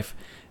to life,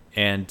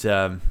 and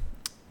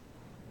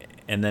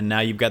then now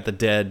you've got the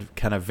dead,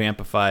 kind of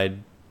vampified,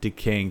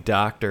 decaying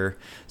doctor.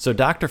 So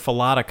Dr.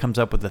 Fallada comes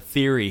up with a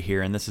theory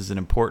here, and this is an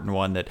important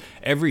one, that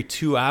every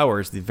 2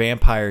 hours the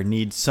vampire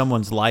needs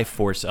someone's life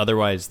force,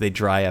 otherwise they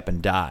dry up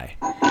and die.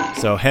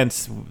 So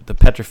hence the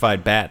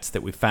petrified bats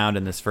that we found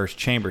in this first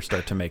chamber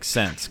start to make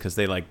sense, because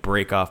they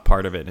break off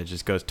part of it and it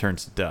just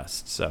turns to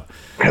dust. So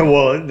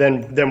well,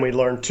 then we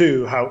learn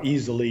too how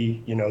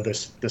easily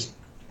this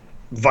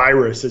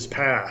virus is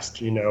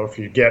passed. If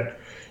you get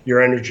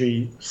your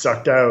energy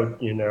sucked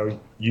out,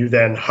 you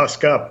then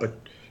husk up, but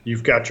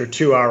you've got your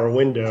 2 hour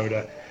window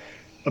to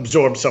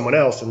absorb someone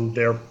else, and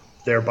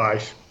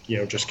thereby,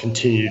 just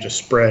continue to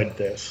spread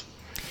this.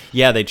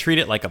 Yeah, they treat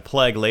it like a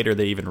plague. Later,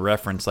 they even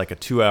reference a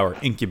 2 hour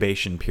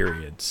incubation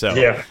period. So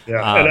yeah.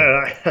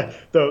 And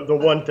the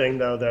one thing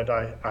though that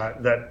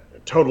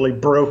that totally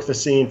broke the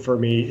scene for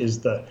me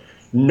is the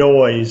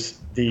noise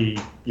the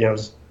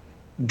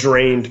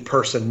drained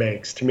person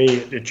makes. To me,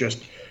 it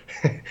just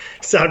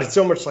sounded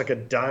so much like a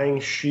dying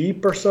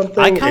sheep or something.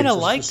 I kind of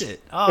liked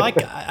it.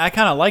 I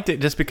kind of liked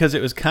it just because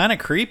it was kind of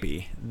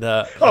creepy.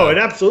 It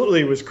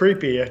absolutely was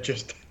creepy. It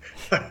just,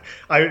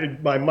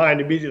 my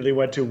mind immediately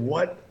went to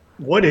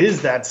what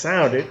is that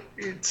sound?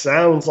 It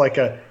sounds like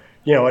a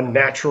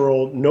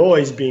natural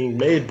noise being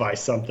made by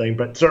something,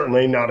 but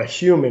certainly not a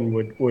human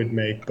would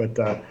make. But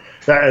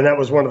that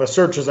was one of the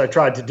searches I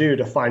tried to do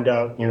to find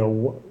out,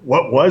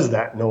 what was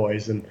that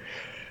noise, and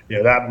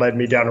that led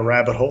me down a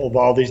rabbit hole of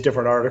all these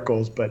different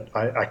articles, but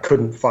I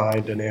couldn't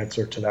find an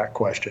answer to that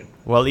question.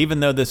 Well, even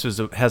though this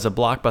has a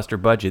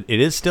blockbuster budget, it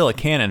is still a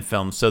Cannon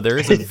film, so there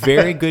is a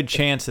very good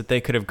chance that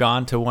they could have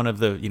gone to one of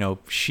the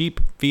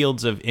sheep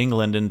fields of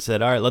England and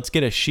said, all right, let's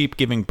get a sheep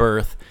giving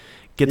birth,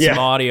 get some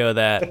audio of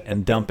that,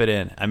 and dump it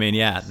in. I mean,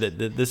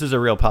 this is a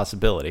real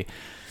possibility.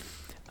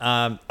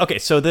 Okay,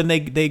 so then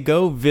they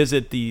go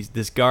visit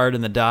this guard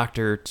and the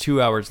doctor 2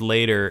 hours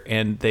later,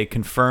 and they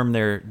confirm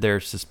their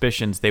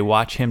suspicions. They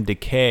watch him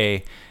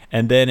decay,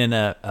 and then in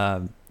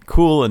a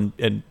cool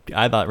and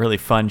I thought really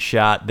fun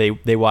shot,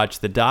 they watch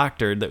the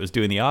doctor that was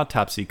doing the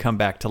autopsy come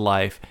back to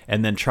life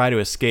and then try to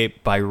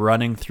escape by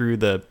running through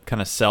the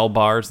kind of cell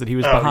bars that he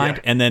was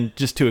behind, and then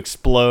just to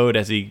explode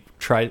as he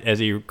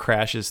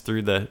crashes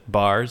through the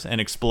bars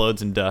and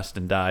explodes in dust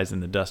and dies,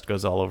 and the dust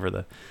goes all over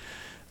the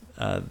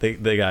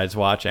guys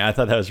watching. I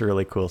thought that was a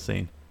really cool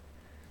scene.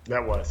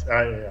 That was.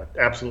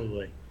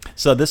 Absolutely.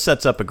 So this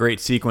sets up a great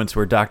sequence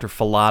where Dr.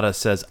 Fallada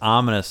says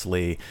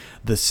ominously,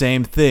 the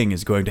same thing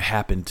is going to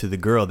happen to the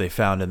girl they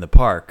found in the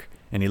park.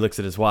 And he looks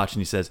at his watch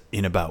and he says,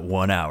 in about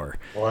 1 hour.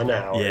 1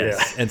 hour,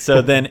 yes. And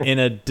so then in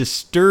a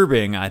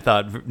disturbing, I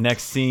thought,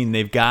 next scene,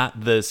 they've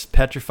got this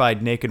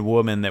petrified naked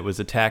woman that was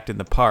attacked in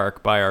the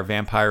park by our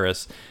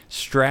vampiress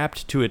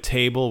strapped to a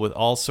table with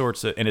all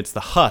sorts of, and it's the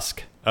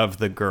husk of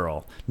the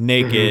girl,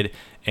 naked,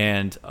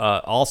 and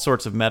all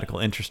sorts of medical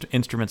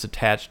instruments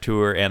attached to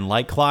her. And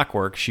like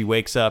clockwork, she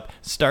wakes up,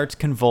 starts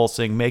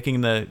convulsing,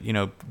 making the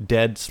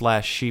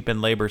dead/sheep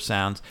in labor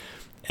sounds.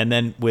 And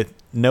then with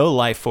no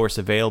life force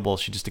available,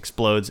 she just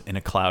explodes in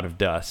a cloud of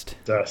dust.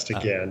 Dust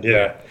again,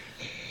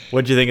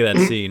 What'd you think of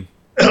that scene?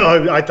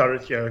 I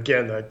thought,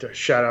 again,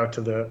 shout out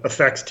to the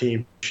effects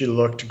team. She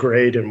looked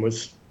great and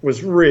was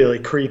really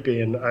creepy.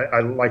 And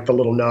I like the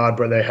little nod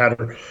where they had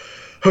her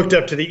hooked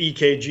up to the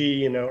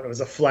EKG, it was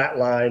a flat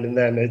line, and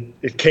then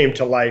it came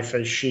to life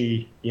as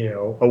she,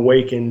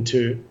 awakened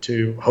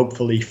to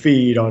hopefully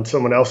feed on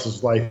someone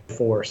else's life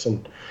force.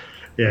 And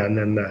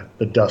then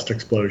the dust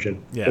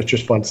explosion. Yeah. It's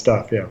just fun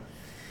stuff,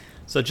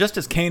 So just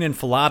as Kane and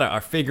Fallada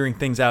are figuring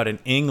things out in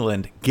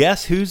England,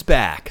 guess who's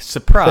back?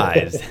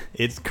 Surprise!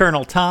 It's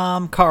Colonel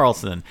Tom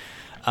Carlson.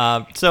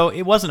 So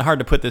it wasn't hard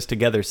to put this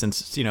together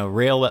since,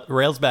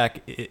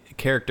 Railsback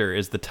character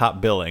is the top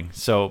billing.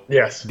 So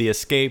yes. The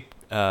escape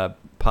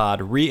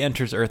pod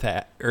re-enters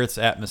Earth's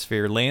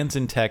atmosphere, lands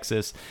in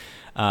Texas.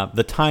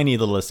 The tiny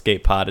little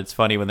escape pod. It's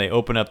funny when they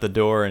open up the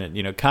door, and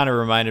it kind of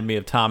reminded me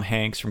of Tom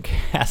Hanks from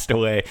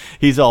Castaway.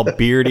 He's all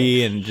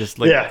beardy and just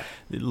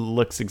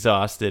looks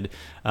exhausted,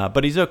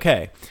 but he's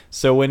okay.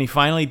 So when he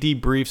finally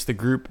debriefs the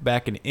group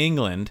back in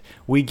England,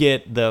 we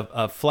get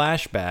a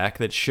flashback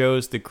that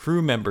shows the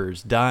crew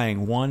members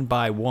dying one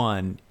by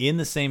one in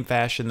the same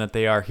fashion that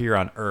they are here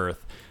on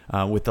Earth.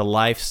 With the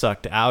life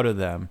sucked out of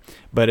them.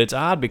 But it's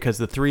odd because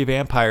the three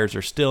vampires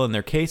are still in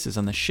their cases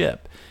on the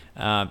ship.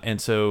 And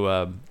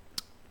so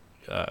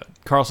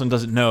Carlson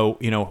doesn't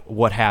know,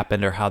 what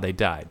happened or how they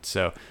died.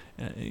 So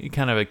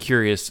kind of a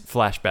curious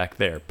flashback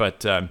there.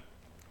 But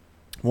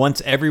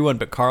once everyone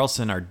but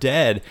Carlson are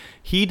dead,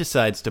 he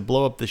decides to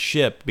blow up the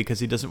ship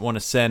because he doesn't want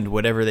to send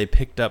whatever they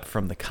picked up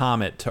from the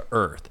comet to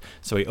Earth.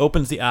 So he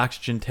opens the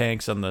oxygen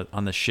tanks on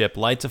the ship,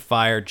 lights a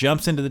fire,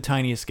 jumps into the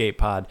tiny escape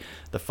pod.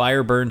 The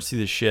fire burns through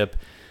the ship,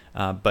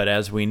 but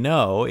as we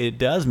know, it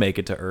does make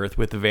it to Earth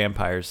with the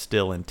vampires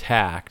still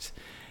intact.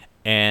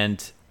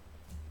 And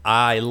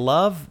I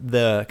love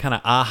the kind of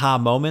aha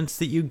moments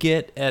that you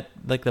get at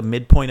like the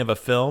midpoint of a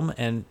film.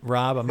 And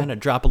Rob, I'm going to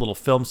drop a little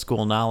film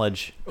school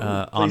knowledge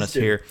on us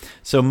here.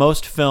 So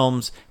most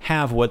films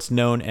have what's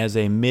known as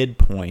a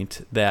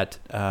midpoint that,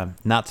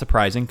 not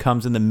surprising,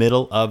 comes in the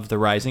middle of the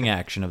rising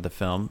action of the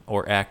film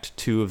or act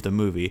 2 of the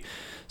movie.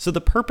 So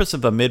the purpose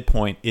of a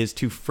midpoint is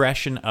to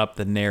freshen up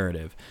the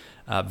narrative.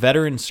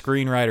 Veteran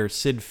screenwriter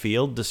Sid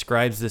Field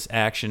describes this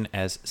action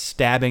as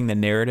stabbing the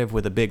narrative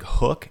with a big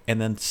hook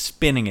and then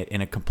spinning it in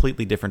a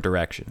completely different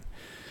direction.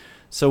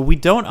 So we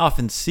don't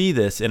often see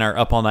this in our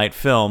Up All Night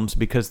films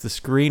because the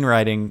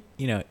screenwriting,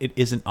 it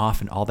isn't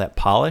often all that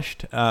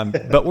polished.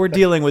 But we're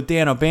dealing with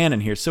Dan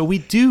O'Bannon here. So we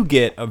do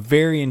get a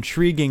very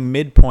intriguing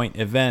midpoint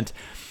event.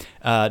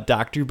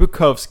 Dr.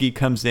 Bukowski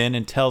comes in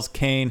and tells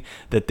Kane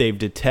that they've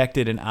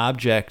detected an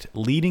object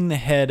leading the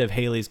head of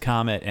Halley's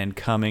Comet and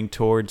coming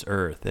towards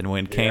Earth. And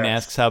when Kane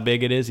asks how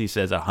big it is, he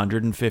says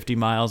 150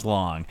 miles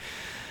long.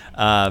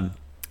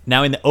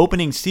 Now, in the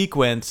opening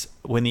sequence,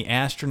 when the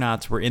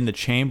astronauts were in the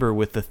chamber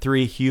with the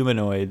 3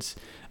 humanoids,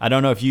 I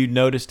don't know if you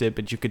noticed it,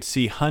 but you could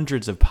see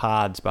hundreds of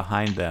pods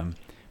behind them,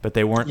 but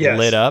they weren't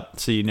lit up.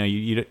 So,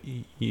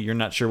 you're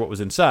not sure what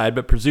was inside,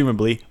 but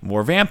presumably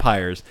more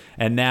vampires,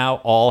 and now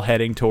all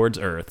heading towards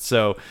Earth.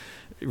 So,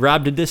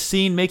 Rob, did this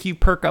scene make you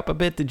perk up a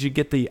bit? Did you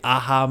get the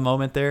aha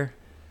moment there?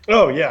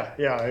 Oh, yeah.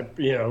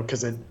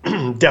 Because it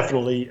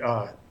definitely,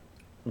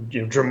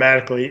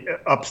 dramatically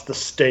ups the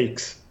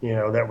stakes,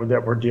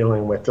 that we're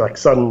dealing with. Like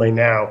suddenly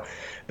now,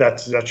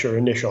 that's your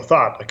initial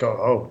thought. Like,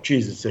 oh,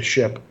 Jesus, this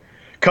ship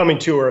coming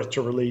to Earth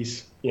to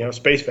release,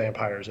 space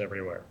vampires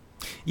everywhere.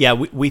 Yeah,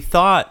 we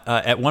thought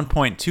at one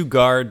point 2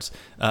 guards,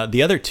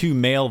 the other 2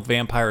 male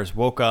vampires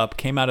woke up,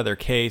 came out of their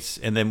case,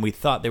 and then we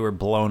thought they were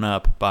blown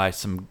up by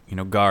some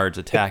guards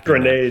attacking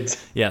grenades.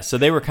 them. Yeah, so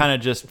they were kind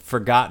of just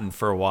forgotten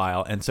for a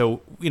while. And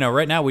so,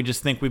 right now we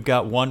just think we've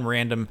got one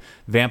random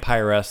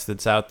vampiress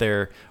that's out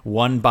there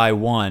one by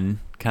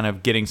one kind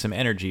of getting some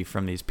energy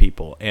from these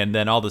people. And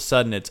then all of a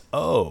sudden it's,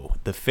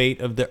 the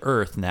fate of the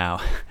Earth now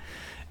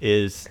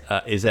is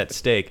at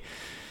stake.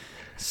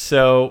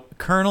 So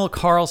Colonel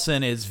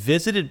Carlson is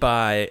visited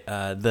by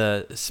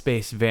the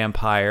space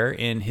vampire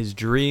in his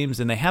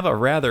dreams, and they have a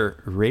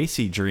rather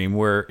racy dream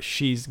where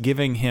she's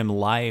giving him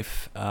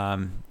life,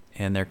 and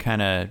they're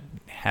kind of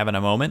having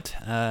a moment,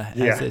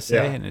 as they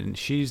say, and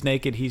she's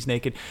naked, he's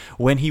naked.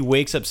 When he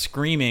wakes up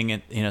screaming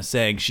and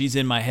saying, "She's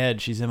in my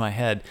head, she's in my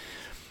head,"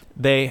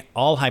 they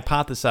all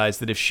hypothesize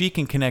that if she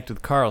can connect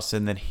with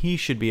Carlson, then he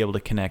should be able to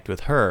connect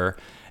with her,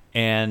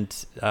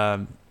 and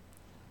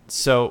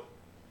so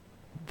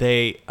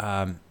they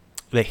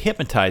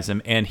hypnotize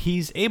him, and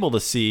he's able to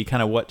see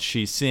kind of what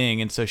she's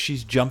seeing, and so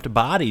she's jumped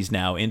bodies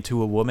now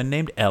into a woman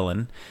named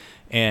Ellen,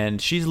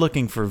 and she's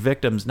looking for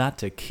victims not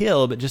to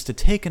kill, but just to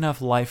take enough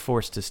life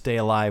force to stay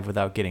alive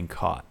without getting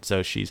caught.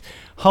 So she's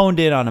honed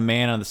in on a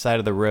man on the side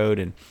of the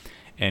road,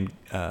 and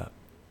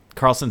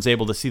Carlson's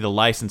able to see the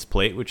license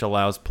plate, which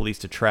allows police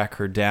to track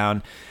her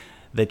down.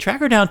 They track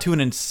her down to an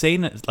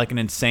insane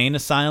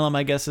asylum,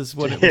 I guess is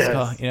what it was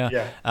called.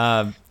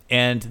 Yeah.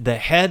 And the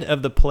head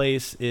of the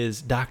place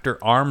is Dr.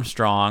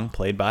 Armstrong,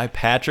 played by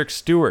Patrick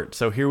Stewart.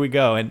 So here we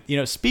go. And,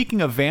 speaking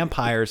of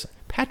vampires,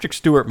 Patrick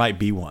Stewart might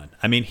be one.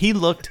 I mean, he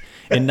looked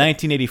in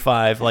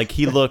 1985 like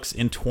he looks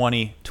in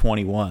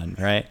 2021,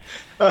 right?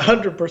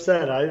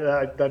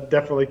 100%. That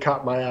definitely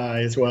caught my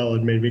eye as well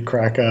and made me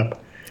crack up.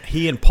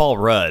 He and Paul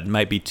Rudd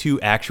might be 2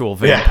 actual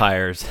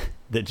vampires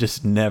that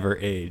just never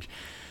age.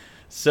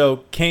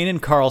 So Kane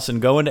and Carlson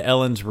go into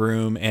Ellen's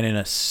room, and in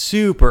a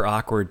super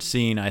awkward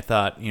scene, I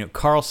thought,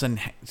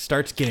 Carlson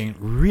starts getting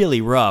really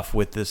rough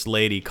with this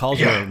lady, calls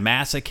her a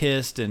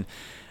masochist, and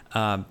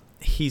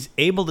he's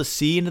able to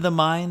see into the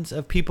minds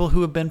of people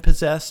who have been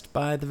possessed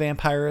by the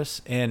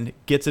vampiress and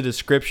gets a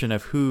description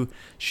of who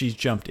she's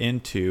jumped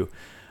into.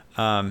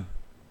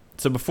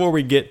 So before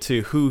we get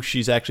to who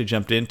she's actually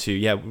jumped into,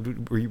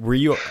 were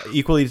you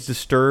equally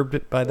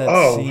disturbed by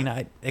that scene?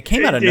 It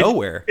came out of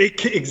nowhere.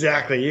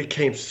 Exactly. It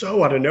came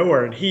so out of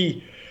nowhere.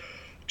 And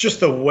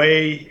just the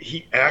way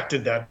he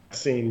acted that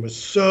scene was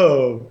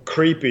so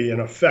creepy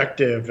and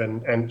effective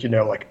and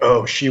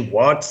she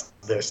wants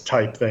this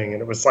type thing.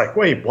 And it was like,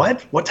 wait,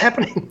 what? What's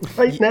happening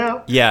right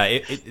now? Yeah.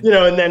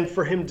 And then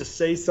for him to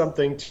say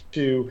something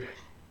to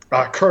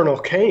Colonel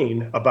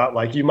Kane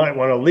about you might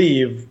want to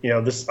leave,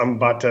 I'm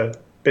about to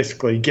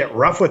basically get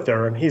rough with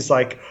her, and he's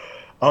like,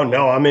 oh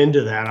no, I'm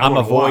into that. I'm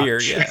a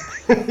voyeur.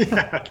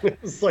 Yeah.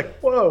 It's like,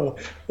 whoa,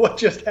 what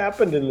just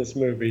happened in this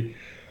movie?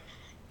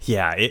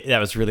 Yeah, that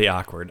was really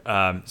awkward.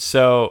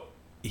 So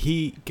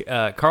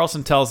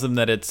Carlson tells them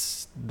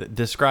that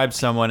describes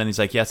someone, and he's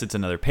like, yes, it's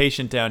another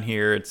patient down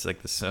here. It's like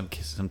some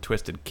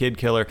twisted kid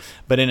killer.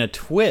 But in a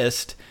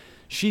twist,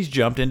 she's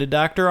jumped into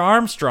Dr.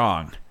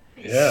 Armstrong.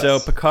 Yes. So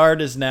Picard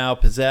is now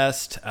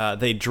possessed.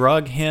 They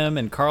drug him,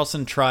 and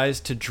Carlson tries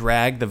to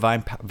drag the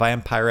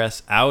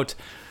vampiress out.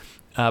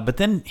 But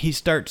then he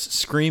starts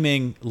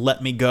screaming,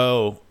 let me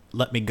go,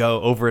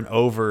 over and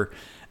over.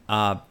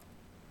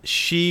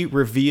 She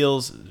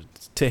reveals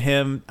to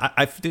him,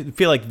 I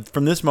feel like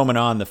from this moment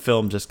on, the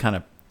film just kind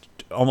of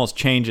almost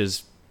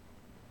changes.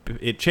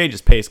 It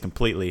changes pace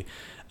completely.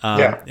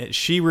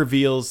 She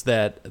reveals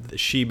that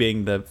she,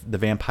 being the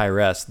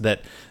vampiress,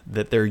 that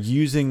they're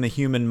using the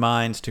human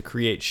minds to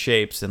create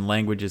shapes and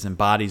languages and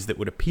bodies that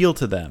would appeal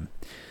to them.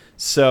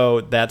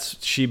 So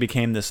she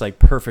became this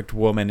perfect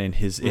woman in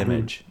his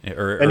image.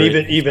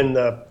 Even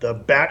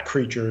the bat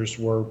creatures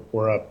were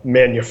a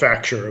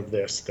manufacture of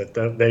this. That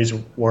they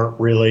weren't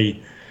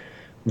really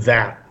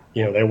that.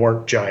 They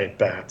weren't giant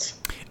bats.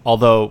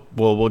 Although,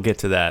 we'll get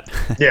to that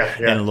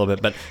in a little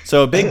bit. But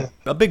so a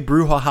big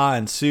brouhaha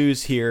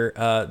ensues here.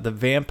 The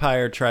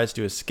vampire tries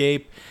to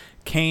escape.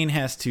 Kane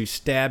has to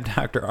stab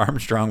Dr.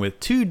 Armstrong with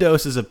 2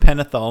 doses of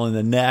pentothal in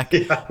the neck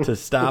to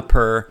stop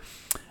her.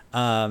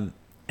 And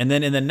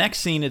then in the next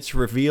scene, it's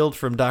revealed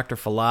from Dr.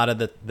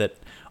 Falada that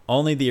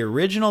only the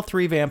original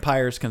 3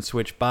 vampires can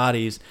switch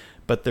bodies,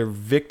 but their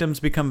victims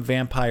become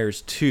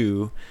vampires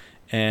too.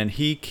 and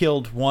he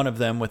killed one of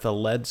them with a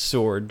lead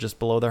sword just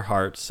below their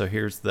hearts. So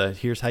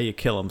here's how you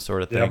kill them,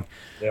 sort of thing.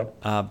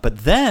 Yep. But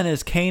then,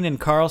 as Kane and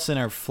Carlson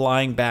are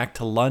flying back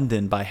to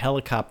London by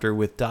helicopter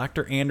with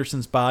Dr.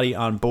 Anderson's body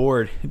on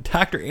board,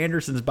 Dr.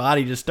 Anderson's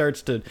body just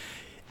starts to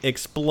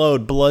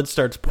explode. Blood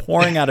starts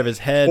pouring out of his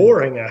head,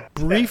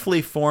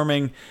 briefly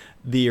forming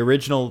the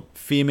original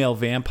female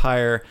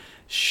vampire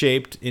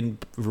shaped in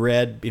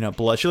red,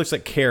 blood. She looks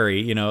like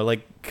Carrie,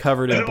 like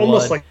covered in blood.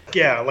 Almost like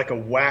a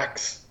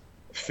wax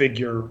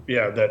figure.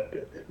 Yeah,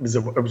 it was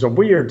a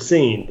weird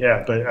scene.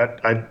 Yeah,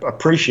 but I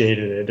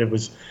appreciated it. It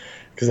was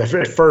because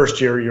at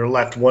first you're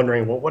left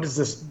wondering, well, what is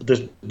this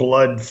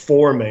blood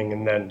forming,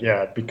 and then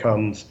it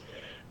becomes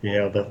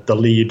the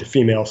lead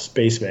female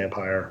space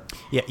vampire.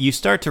 Yeah, you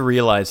start to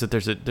realize that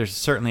there's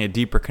certainly a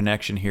deeper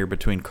connection here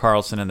between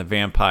Carlson and the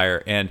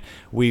vampire, and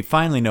we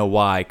finally know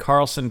why.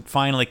 Carlson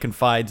finally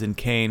confides in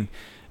Kane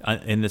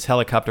in this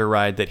helicopter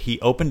ride that he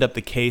opened up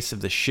the case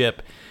of the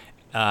ship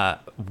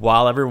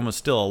while everyone was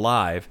still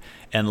alive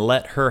and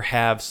let her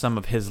have some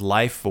of his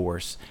life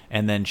force,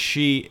 and then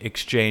she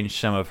exchanged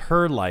some of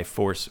her life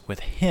force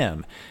with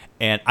him.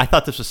 And I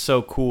thought this was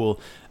so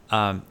cool.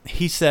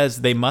 He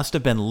says they must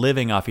have been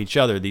living off each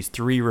other. These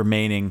three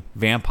remaining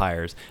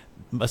vampires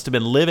must have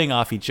been living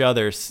off each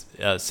other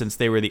since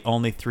they were the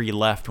only three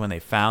left when they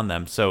found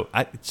them. So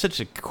it's such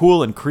a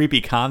cool and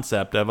creepy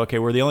concept of, okay,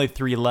 we're the only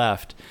three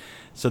left.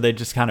 So they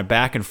just kind of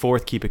back and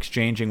forth keep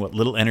exchanging what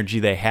little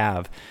energy they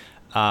have.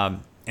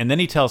 And then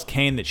he tells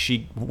Kane that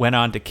she went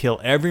on to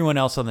kill everyone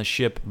else on the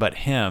ship but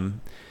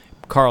him,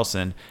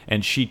 Carlson,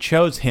 and she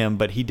chose him,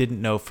 but he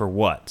didn't know for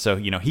what. So,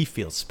 he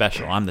feels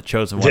special. I'm the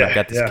chosen one. I've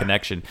got this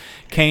connection.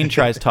 Kane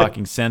tries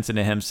talking sense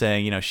into him,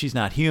 saying, she's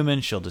not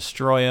human. She'll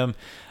destroy him.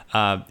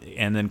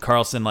 And then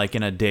Carlson,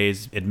 in a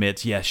daze,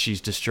 admits, yes,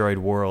 she's destroyed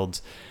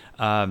worlds.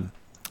 Rob,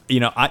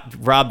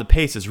 the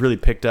pace has really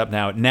picked up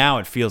now. Now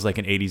it feels like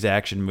an 80s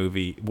action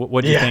movie.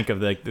 What do you think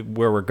of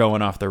where we're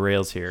going off the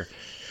rails here?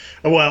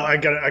 Well, I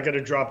got to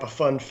drop a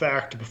fun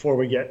fact before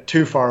we get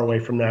too far away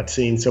from that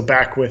scene. So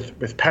back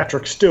with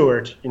Patrick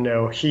Stewart,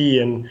 he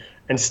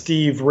and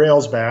Steve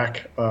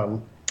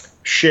Railsback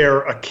share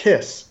a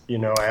kiss,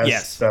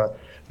 as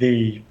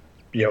the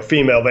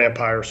female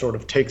vampire sort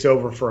of takes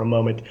over for a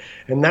moment,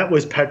 and that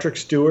was Patrick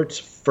Stewart's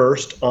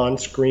first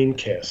on-screen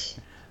kiss.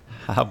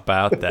 How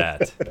about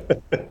that?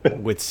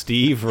 With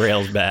Steve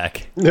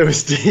Railsback. No,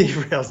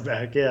 Steve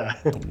Railsback, yeah.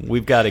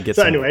 We've got to get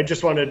So anyway, I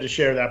just wanted to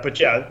share that.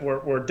 But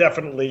we're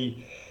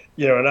definitely,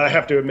 and I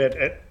have to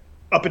admit,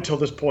 up until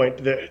this point,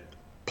 the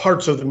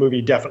parts of the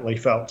movie definitely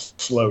felt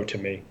slow to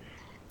me.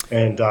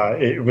 And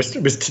it was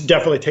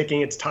definitely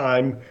taking its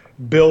time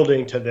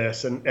building to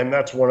this. And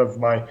that's one of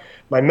my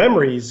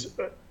memories.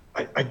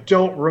 I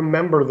don't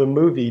remember the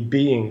movie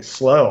being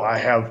slow. I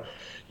have...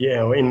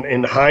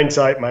 in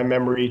hindsight, my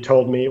memory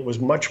told me it was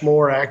much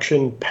more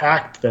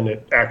action-packed than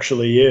it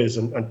actually is,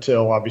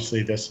 until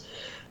obviously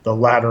the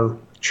latter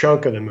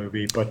chunk of the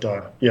movie. But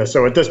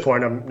so at this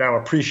point, I'm now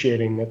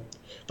appreciating that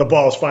the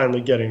ball's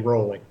finally getting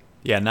rolling.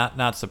 Yeah,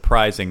 not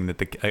surprising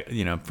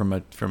that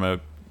from a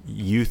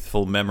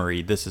youthful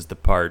memory, these are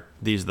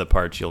the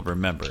parts you'll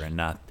remember, and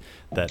not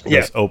that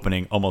this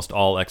opening, almost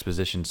all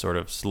exposition, sort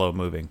of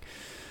slow-moving.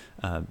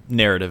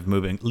 Narrative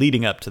moving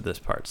leading up to this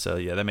part.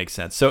 So that makes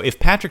sense. So if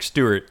Patrick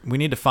Stewart, we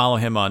need to follow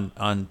him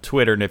on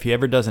Twitter, and if he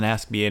ever doesn't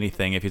ask me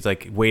anything, if he's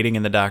waiting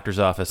in the doctor's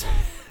office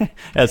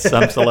as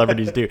some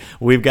celebrities do,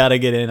 we've got to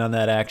get in on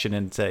that action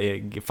and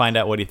find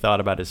out what he thought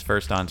about his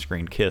first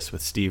on-screen kiss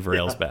with Steve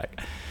Railsback.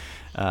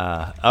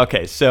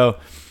 Okay, so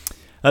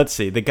let's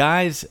see. The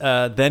guys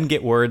then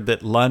get word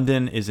that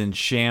London is in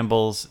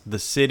shambles, the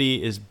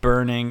city is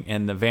burning,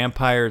 and the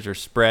vampires are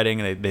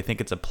spreading. They think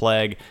it's a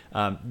plague.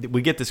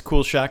 We get this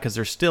cool shot because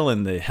they're still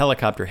in the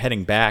helicopter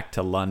heading back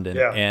to London.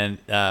 Yeah. And,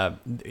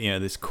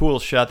 this cool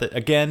shot that,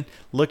 again,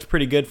 looked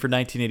pretty good for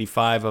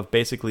 1985 of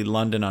basically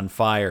London on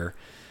fire.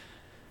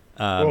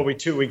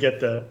 We get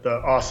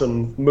the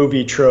awesome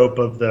movie trope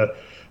of the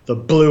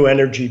blue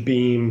energy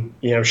beam,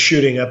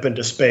 shooting up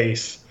into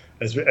space.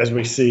 As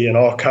we see in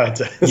all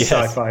kinds of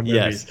sci-fi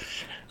movies.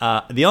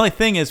 Yes. The only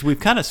thing is we've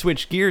kind of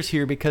switched gears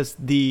here because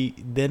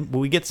then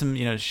we get some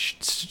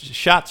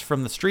shots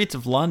from the streets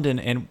of London,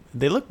 and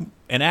they look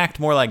and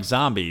act more like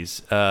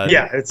zombies.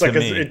 It's like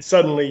it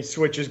suddenly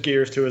switches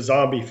gears to a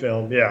zombie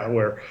film. Yeah,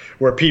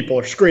 where people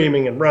are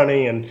screaming and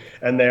running,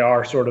 and they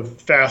are sort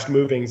of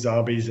fast-moving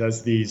zombies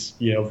as these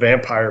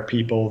vampire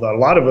people. A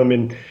lot of them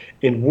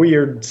in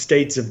weird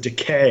states of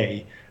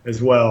decay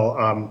as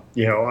well.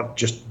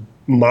 Just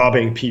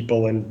mobbing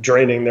people and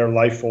draining their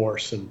life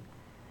force.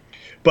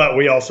 But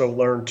we also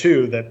learn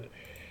too that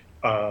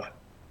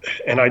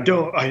and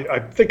I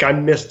think I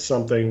missed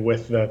something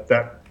with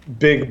that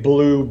big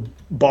blue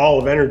ball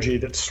of energy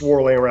that's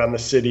swirling around the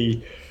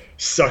city,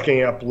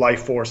 sucking up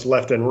life force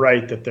left and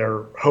right that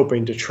they're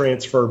hoping to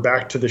transfer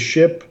back to the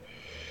ship.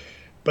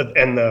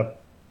 And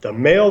the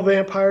male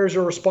vampires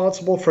are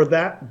responsible for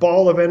that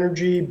ball of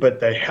energy, but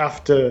they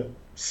have to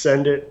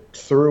send it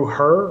through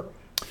her.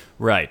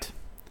 Right.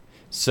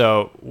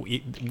 So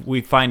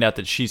we find out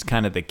that she's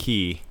kind of the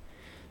key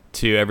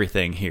to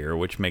everything here,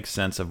 which makes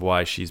sense of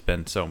why she's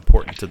been so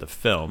important to the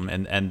film.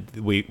 And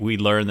we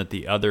learn that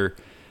the other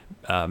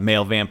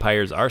male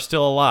vampires are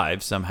still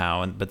alive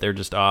somehow, but they're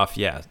just off.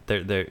 Yeah,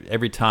 they're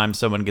every time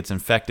someone gets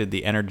infected,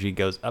 the energy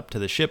goes up to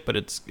the ship, but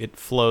it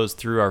flows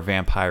through our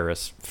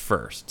vampirus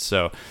first.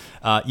 So,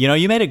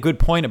 you made a good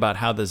point about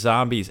how the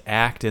zombies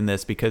act in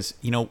this, because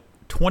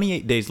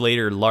 28 Days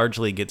Later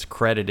largely gets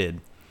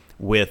credited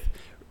with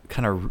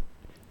kind of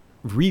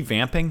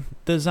revamping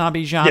the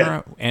zombie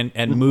genre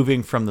and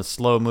moving from the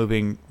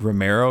slow-moving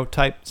Romero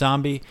type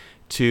zombie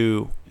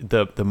to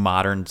the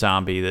modern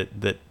zombie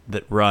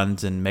that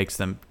runs and makes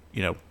them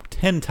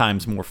 10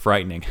 times more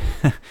frightening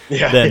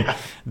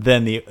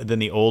than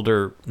the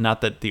older.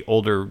 Not that the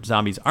older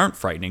zombies aren't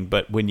frightening,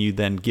 but when you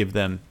then give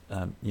them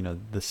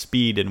the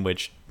speed in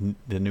which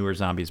the newer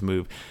zombies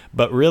move.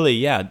 But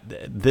really,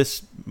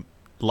 this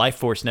life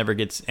force never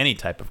gets any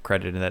type of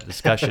credit in that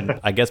discussion.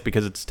 I guess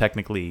because it's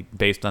technically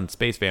based on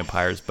space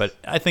vampires, but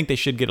I think they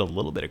should get a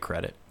little bit of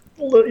credit.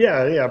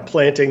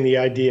 Planting the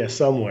idea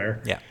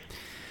somewhere. Yeah.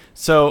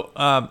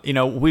 So,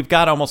 we've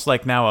got almost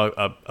like now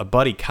a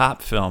buddy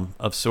cop film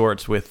of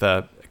sorts with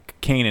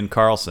Kane and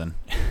Carlson,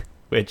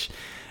 which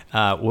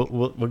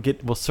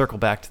we'll circle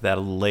back to that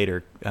a little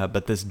later.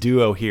 But this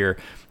duo here,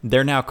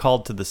 they're now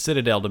called to the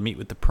Citadel to meet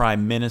with the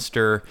Prime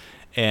Minister.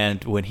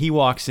 And when he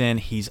walks in,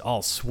 he's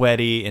all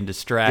sweaty and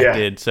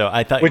distracted. So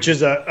I thought, which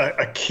is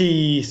a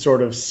key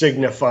sort of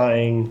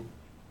signifying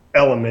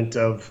element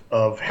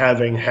of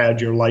having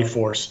had your life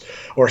force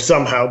or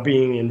somehow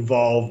being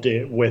involved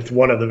with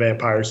one of the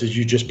vampires, is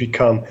you just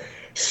become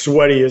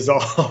sweaty as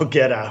all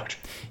get out.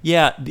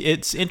 Yeah,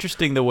 it's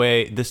interesting the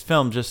way this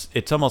film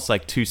it's almost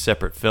like two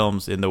separate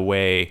films in the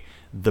way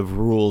the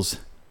rules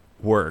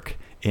work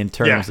in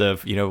terms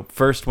of,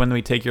 first when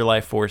we take your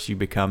life force, you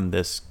become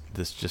this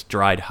just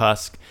dried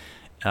husk,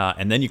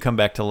 and then you come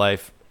back to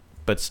life,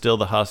 but still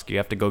the husk. You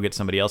have to go get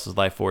somebody else's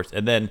life force,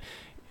 and then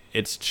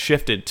it's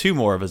shifted to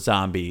more of a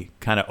zombie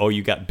kind of,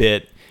 you got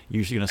bit,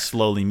 you're going to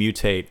slowly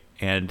mutate.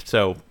 And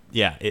so,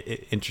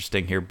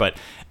 interesting here. But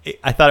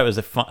I thought it was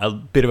a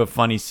bit of a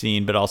funny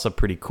scene, but also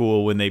pretty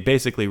cool when they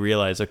basically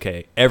realize,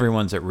 okay,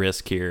 everyone's at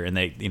risk here. And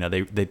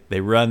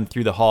they run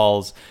through the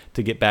halls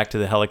to get back to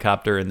the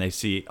helicopter, and they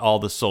see all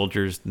the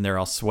soldiers, and they're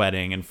all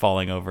sweating and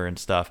falling over and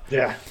stuff.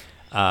 Yeah.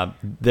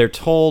 They're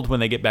told when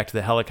they get back to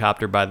the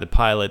helicopter by the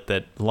pilot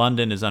that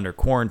London is under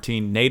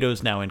quarantine.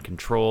 NATO's now in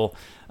control.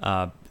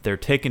 They're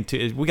taken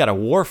to. We got a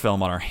war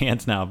film on our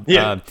hands now.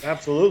 Yeah,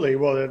 absolutely.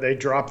 Well, they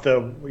dropped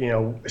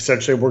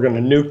essentially we're going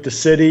to nuke the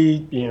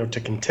city, to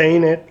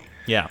contain it.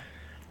 Yeah.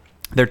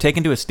 They're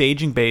taken to a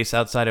staging base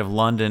outside of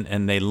London,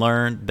 and they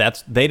learn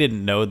they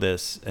didn't know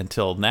this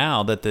until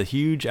now, that the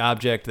huge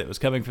object that was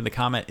coming from the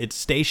comet, it's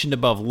stationed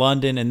above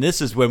London, and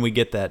this is when we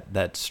get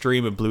that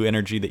stream of blue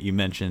energy that you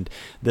mentioned.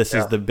 This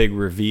is the big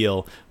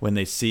reveal when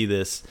they see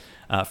this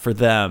for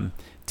them,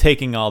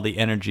 taking all the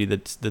energy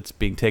that's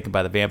being taken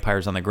by the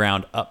vampires on the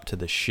ground up to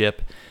the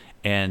ship.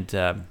 And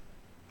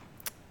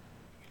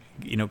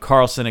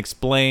Carlson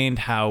explained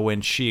how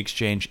when she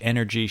exchanged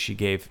energy, she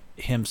gave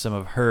him some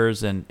of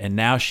hers, and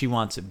now she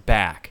wants it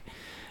back.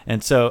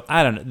 And so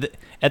I don't know,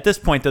 at this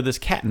point though, this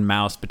cat and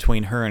mouse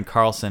between her and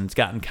Carlson has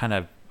gotten kind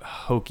of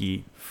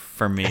hokey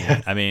for me.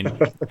 I mean,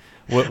 a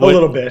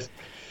little bit.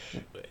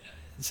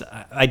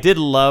 I did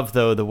love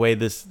though the way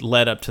this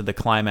led up to the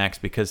climax,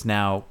 because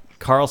now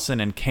Carlson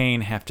and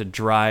Kane have to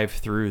drive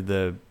through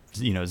the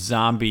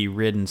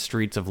zombie-ridden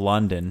streets of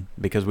London,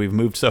 because we've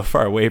moved so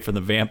far away from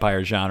the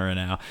vampire genre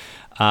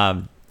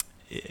now.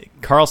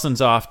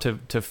 Carlson's off to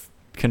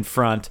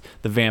confront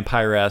the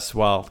vampiress,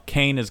 while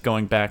Kane is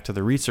going back to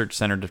the research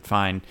center to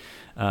find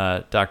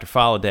Dr.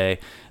 Faladay.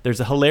 There's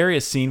a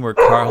hilarious scene where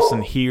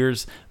Carlson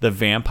hears the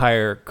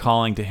vampire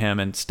calling to him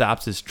and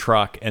stops his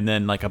truck, and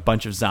then like a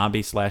bunch of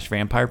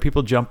zombie/vampire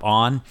people jump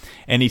on,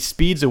 and he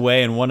speeds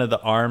away, and one of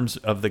the arms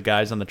of the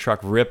guys on the truck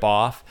rip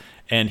off,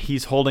 and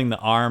he's holding the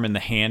arm and the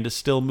hand is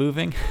still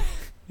moving.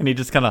 And he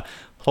just kind of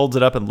holds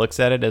it up and looks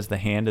at it as the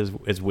hand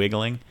is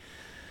wiggling.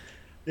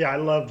 Yeah, I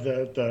love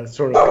the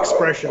sort of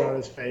expression on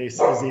his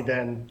face as he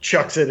then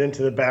chucks it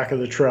into the back of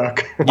the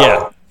truck.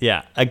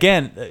 Yeah.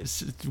 Again,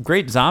 it's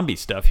great zombie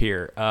stuff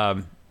here.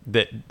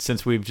 That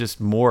since we've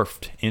just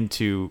morphed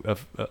into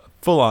a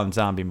full-on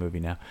zombie movie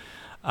now.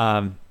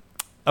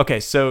 Okay,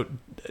 so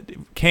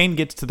Kane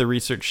gets to the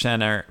research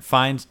center,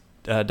 finds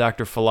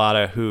Dr.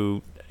 Faladay,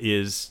 who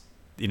is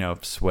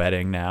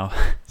sweating now.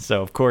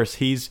 So of course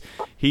he's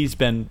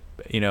been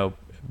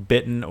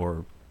bitten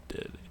or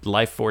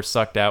life force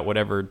sucked out,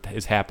 whatever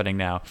is happening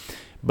now,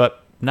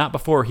 but not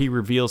before he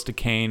reveals to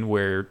Kane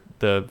where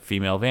the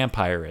female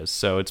vampire is.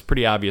 So it's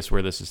pretty obvious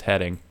where this is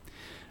heading.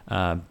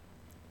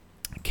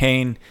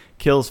 Kane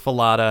kills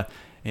Faladay,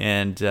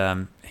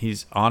 and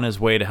he's on his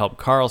way to help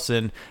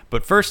Carlson,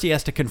 but first he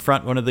has to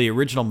confront one of the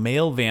original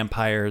male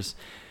vampires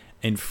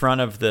in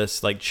front of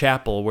this like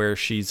chapel where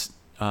she's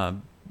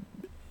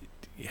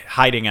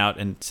hiding out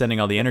and sending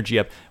all the energy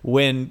up.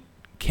 When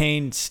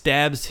Kane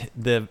stabs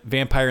the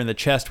vampire in the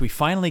chest, we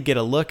finally get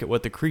a look at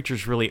what the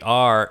creatures really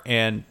are,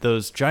 and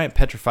those giant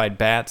petrified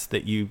bats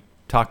that you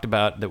talked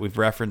about that we've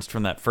referenced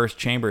from that first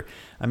chamber,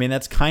 I mean,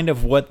 that's kind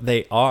of what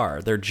they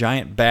are. They're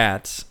giant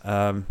bats,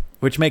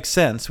 which makes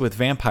sense with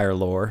vampire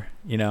lore,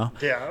 you know?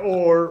 Yeah,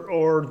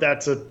 or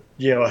that's a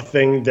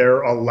thing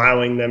they're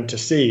allowing them to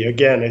see.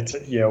 Again, it's,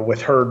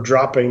 with her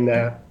dropping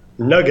that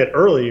nugget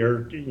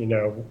earlier,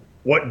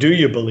 what do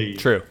you believe?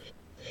 True.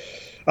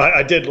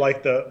 I did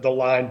like the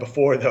line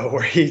before, though,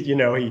 where he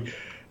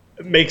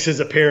makes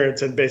his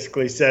appearance and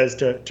basically says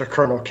to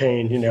Colonel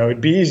Kane, it'd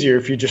be easier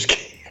if you just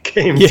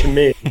came to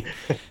me.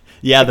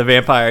 Yeah, the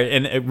vampire,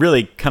 and a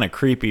really kind of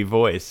creepy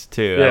voice,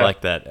 too. Yeah. I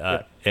like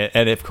that.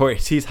 And of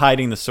course, he's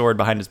hiding the sword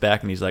behind his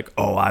back, and he's like,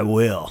 "Oh, I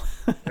will."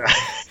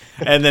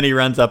 And then he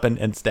runs up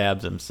and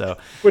stabs him. So,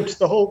 which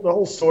the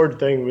whole sword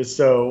thing was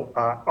so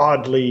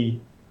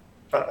oddly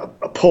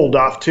pulled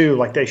off, too.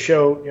 Like, they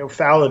show,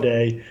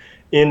 Faraday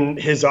in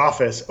his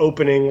office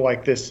opening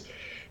like this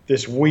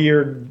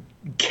weird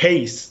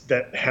case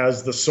that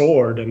has the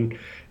sword, and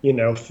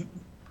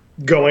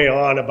going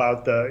on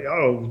about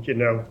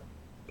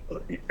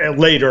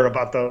later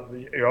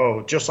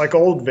about just like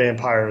old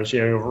vampires,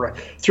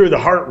 through the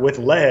heart with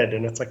lead,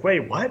 and it's like,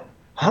 wait, what?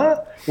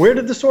 Huh? Where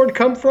did the sword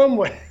come from?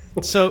 What?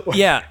 So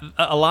yeah,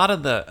 a lot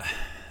of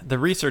the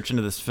research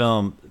into this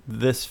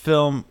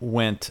film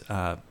went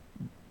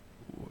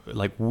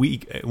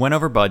went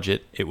over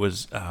budget. It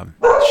was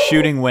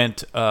shooting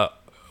went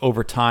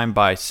over time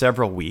by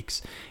several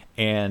weeks,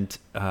 and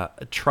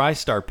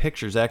TriStar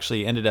Pictures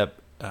actually ended up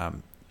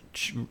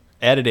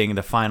editing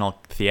the final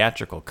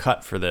theatrical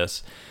cut for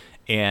this,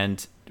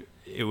 and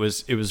it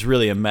was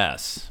really a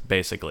mess,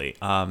 basically,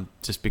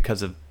 just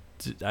because of,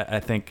 I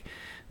think,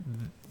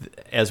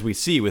 as we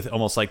see with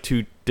almost like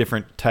two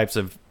different types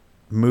of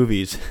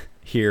movies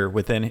here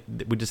within,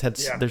 we just had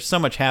there's so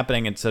much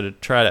happening, and so to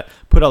try to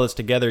put all this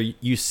together,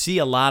 you see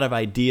a lot of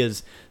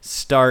ideas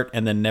start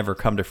and then never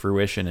come to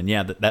fruition. And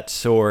yeah, that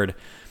sword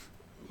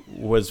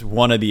was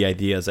one of the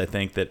ideas, I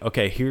think, that,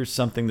 okay, here's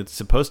something that's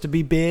supposed to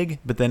be big,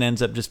 but then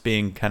ends up just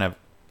being kind of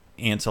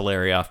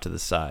ancillary off to the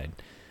side.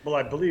 Well,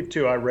 I believe,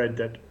 too, I read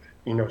that,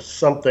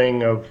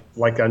 something of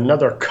like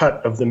another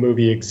cut of the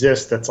movie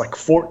exists that's like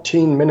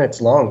 14 minutes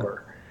longer.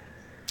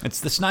 It's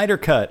the Snyder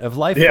cut of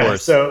Life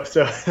Force. So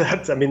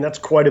that's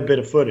quite a bit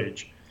of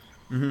footage.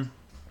 Mm-hmm.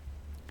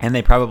 And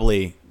they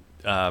probably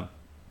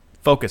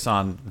focus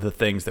on the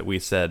things that we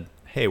said,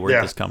 hey,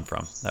 where'd this come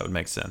from? That would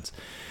make sense.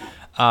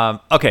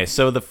 Okay,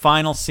 so the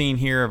final scene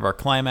here of our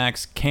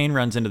climax, Kane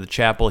runs into the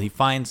chapel. He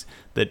finds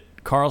that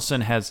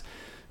Carlson has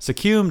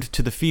succumbed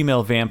to the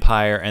female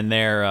vampire, and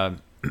they're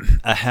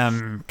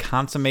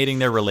consummating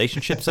their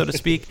relationship, so to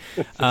speak.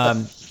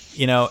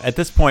 At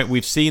this point,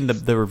 we've seen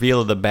the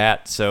reveal of the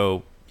bat,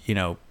 so,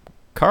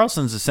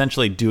 Carlson's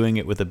essentially doing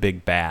it with a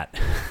big bat,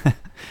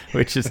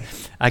 which is,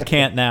 I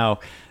can't now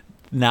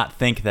not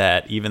think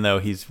that, even though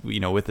he's,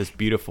 with this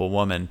beautiful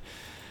woman.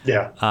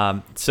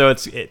 Yeah. So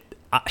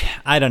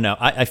I don't know.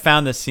 I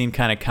found this scene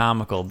kind of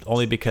comical,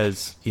 only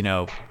because,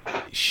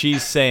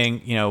 she's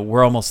saying,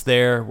 we're almost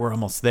there. We're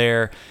almost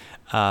there.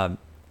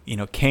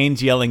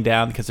 Kane's yelling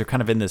down because they're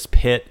kind of in this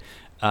pit.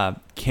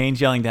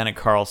 Kane's yelling down at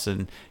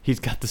Carlson. He's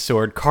got the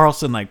sword.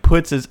 Carlson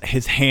puts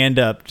his hand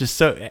up just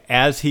so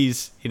as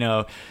he's,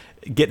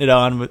 getting it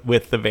on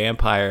with the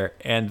vampire.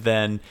 And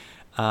then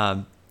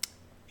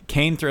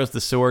Kane throws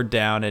the sword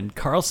down, and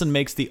Carlson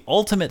makes the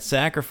ultimate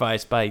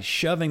sacrifice by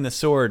shoving the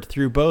sword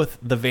through both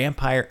the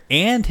vampire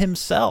and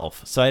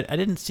himself. So I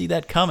didn't see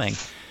that coming.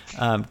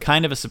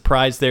 Kind of a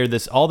surprise there.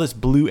 All this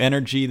blue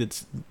energy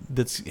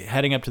that's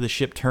heading up to the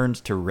ship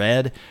turns to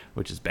red,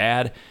 which is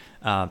bad.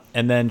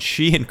 And then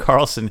she and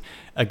Carlson,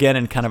 again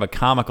in kind of a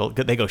comical,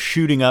 they go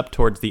shooting up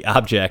towards the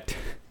object.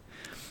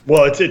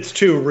 Well, it's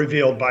too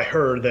revealed by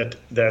her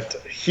that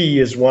he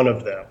is one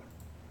of them.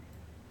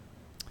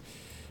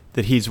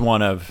 That he's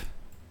one of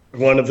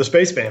the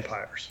space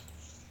vampires.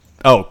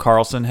 Oh,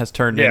 Carlson has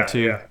turned into.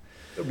 Yeah.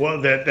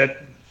 Well,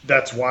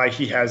 that's why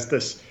he has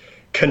this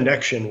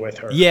connection with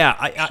her.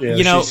 Yeah,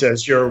 she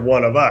says, "You're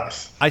one of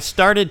us." I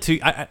started to,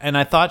 and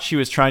I thought she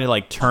was trying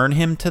to turn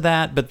him to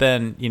that, but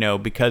then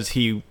because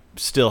he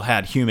still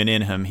had human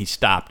in him, he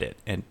stopped it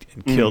and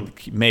killed,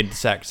 made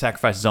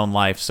sacrifice his own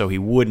life so he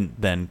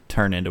wouldn't then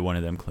turn into one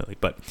of them. Clearly,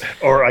 but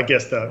or I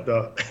guess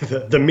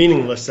the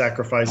meaningless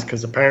sacrifice,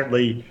 because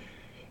apparently,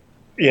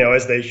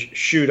 as they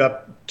shoot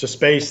up to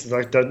space,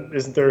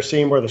 isn't there a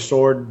scene where the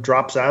sword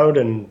drops out?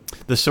 And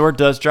the sword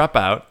does drop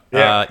out.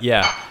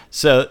 Yeah.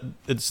 So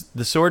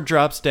the sword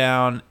drops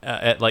down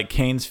at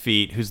Kane's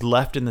feet, who's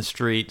left in the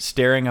street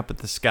staring up at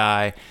the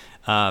sky.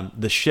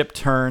 The ship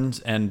turns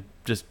and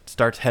just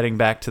starts heading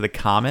back to the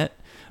comet.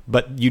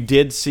 But you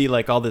did see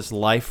all this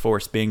life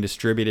force being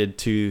distributed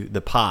to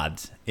the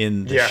pods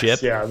in the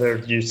ship. Yeah, there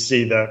you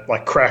see the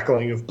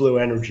crackling of blue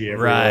energy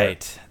everywhere.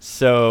 Right.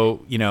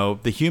 So,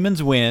 the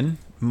humans win,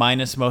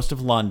 minus most of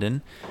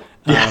London.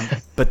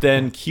 But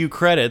then cue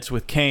credits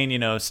with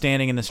Kane,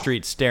 standing in the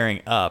street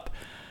staring up.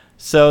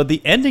 So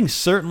the ending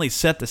certainly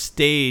set the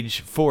stage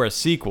for a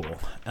sequel.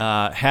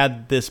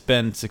 Had this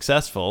been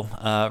successful,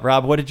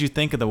 Rob, what did you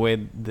think of the way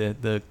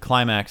the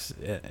climax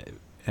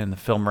and the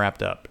film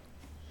wrapped up?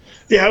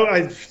 Yeah,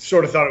 I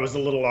sort of thought it was a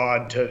little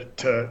odd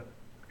to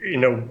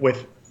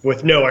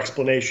with no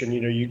explanation.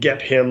 You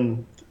get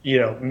him,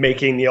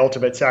 making the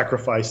ultimate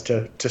sacrifice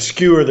to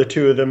skewer the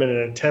two of them in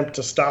an attempt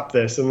to stop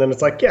this, and then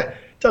it's like, yeah,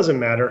 it doesn't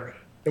matter,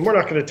 and we're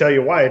not going to tell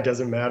you why it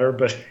doesn't matter,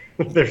 but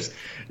there's,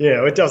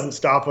 it doesn't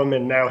stop him,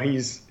 and now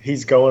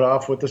he's going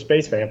off with the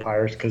space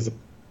vampires because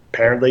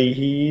apparently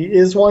he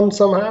is one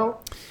somehow.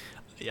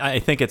 I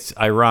think it's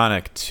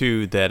ironic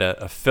too that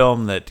a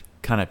film that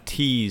kind of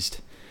teased,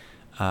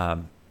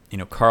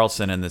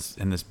 Carlson and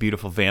this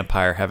beautiful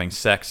vampire having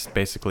sex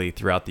basically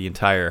throughout the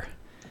entire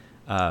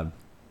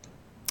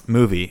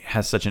movie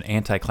has such an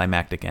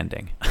anticlimactic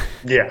ending.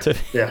 Yeah,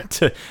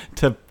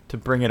 to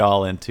bring it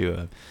all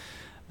into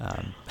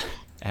a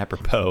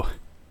apropos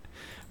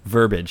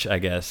verbiage, I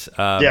guess.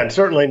 And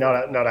certainly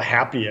not a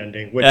happy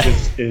ending, which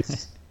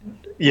is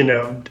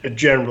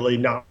generally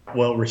not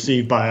well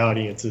received by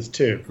audiences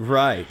too.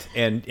 Right,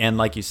 and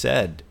like you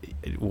said,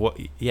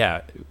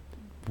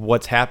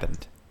 what's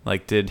happened?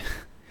 Like, did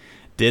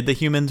the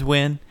humans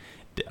win?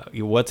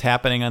 What's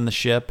happening on the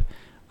ship?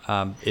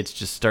 It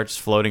just starts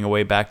floating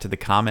away back to the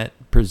comet,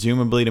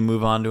 presumably to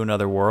move on to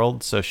another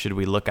world. So should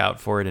we look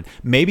out for it? And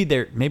maybe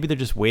they're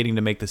just waiting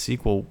to make the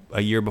sequel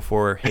a year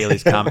before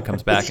Halley's Comet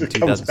comes back in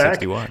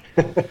 2061.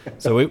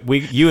 So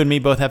you and me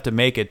both have to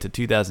make it to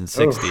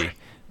 2060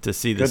 to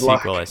see the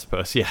sequel, I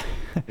suppose. Yeah.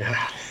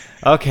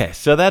 Okay,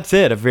 so that's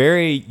it. A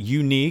very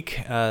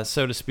unique,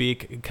 so to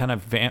speak, kind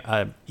of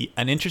an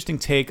interesting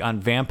take on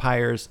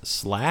vampires /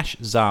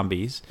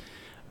 zombies.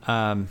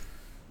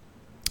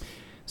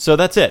 So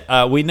that's it.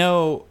 We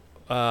know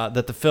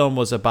that the film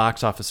was a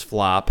box office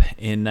flop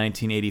in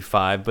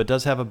 1985, but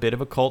does have a bit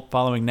of a cult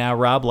following now.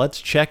 Rob, let's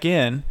check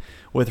in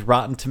with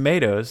Rotten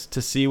Tomatoes to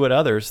see what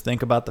others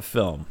think about the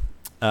film.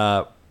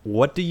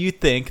 What do you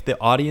think the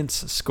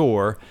audience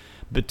score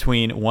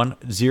between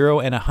 0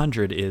 and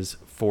 100 is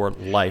for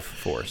Life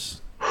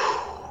Force?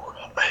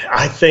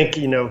 I think,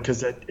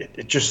 because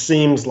it just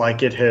seems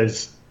like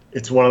it's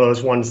one of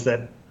those ones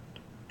that,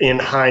 in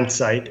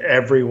hindsight,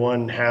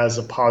 everyone has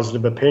a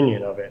positive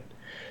opinion of it.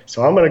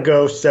 So I'm going to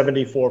go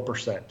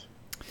 74%.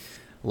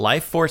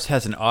 Life Force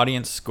has an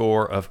audience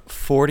score of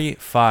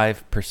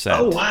 45%.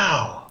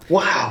 Oh,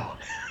 wow.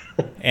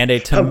 And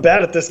I'm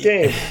bad at this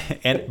game.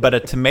 But a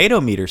tomato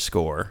meter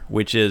score,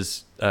 which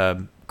is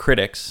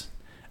critics,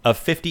 of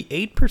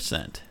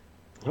 58%.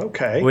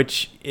 Okay.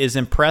 Which is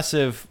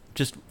impressive,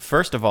 just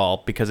first of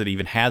all, because it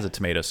even has a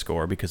tomato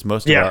score, because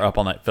most of our Up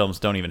All Night films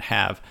don't even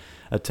have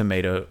a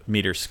tomato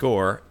meter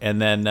score.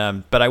 And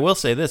then, but I will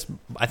say this,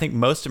 I think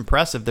most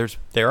impressive,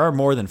 there are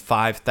more than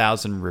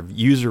 5,000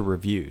 user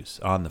reviews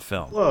on the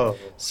film. Whoa.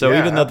 So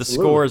even though the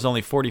score is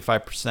only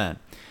 45%,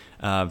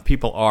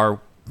 people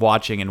are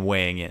watching and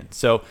weighing in.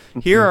 So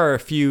here are a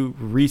few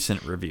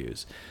recent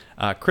reviews.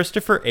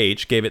 Christopher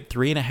H. gave it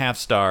 3.5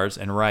 stars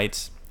and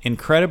writes,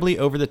 incredibly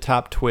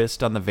over-the-top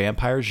twist on the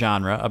vampire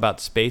genre about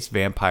space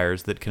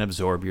vampires that can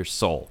absorb your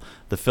soul.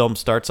 The film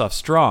starts off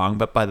strong,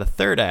 but by the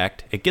third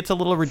act, it gets a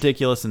little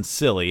ridiculous and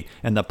silly,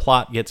 and the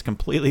plot gets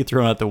completely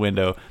thrown out the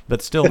window,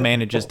 but still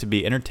manages to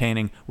be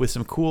entertaining with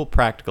some cool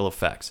practical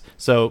effects.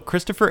 So,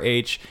 Christopher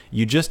H.,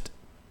 you just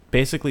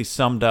basically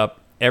summed up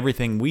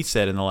everything we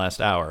said in the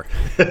last hour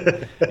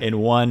in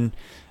one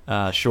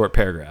short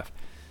paragraph.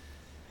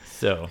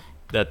 So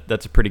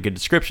that's a pretty good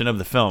description of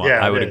the film.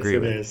 Yeah, I would agree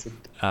with. It is. It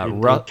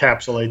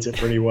encapsulates it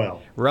pretty well.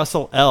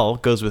 Russell L.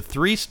 goes with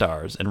 3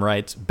 stars and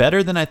writes,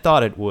 better than I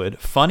thought it would,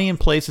 funny in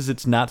places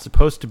it's not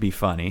supposed to be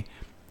funny,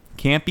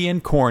 campy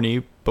and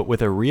corny, but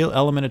with a real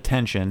element of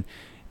tension,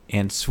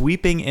 and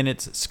sweeping in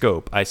its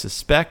scope. I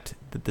suspect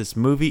that this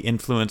movie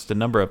influenced a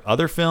number of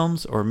other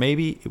films, or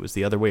maybe it was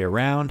the other way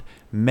around.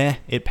 Meh,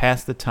 it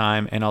passed the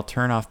time, and I'll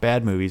turn off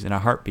bad movies in a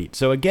heartbeat.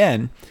 So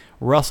again,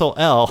 Russell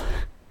L.,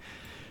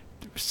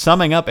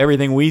 summing up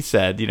everything we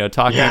said,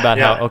 talking about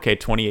how,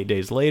 28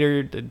 days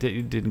later,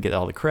 didn't get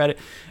all the credit.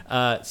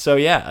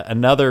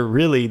 Another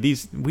really,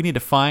 we need to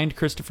find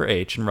Christopher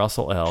H. and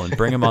Russell L. and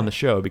bring them on the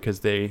show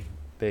because they're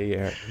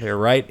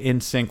right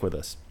in sync with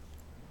us.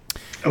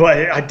 Well,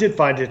 I did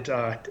find it,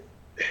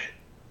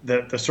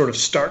 the sort of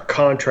stark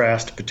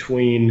contrast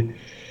between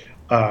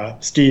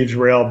Steve's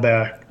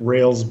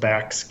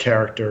Railsback's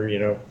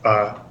character,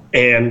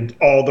 and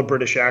all the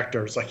British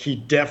actors. Like, he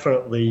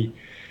definitely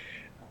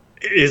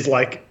is,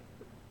 like,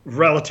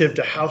 relative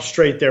to how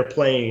straight they're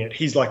playing it,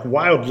 he's like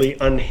wildly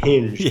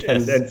unhinged.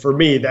 Yes. And for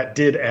me, that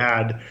did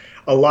add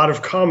a lot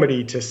of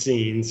comedy to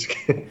scenes.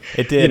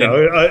 It did.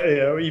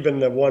 Even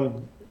the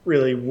one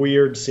really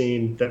weird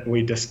scene that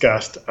we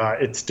discussed,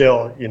 it's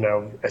still,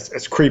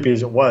 as creepy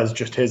as it was,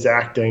 just his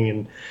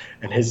acting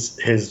and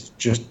his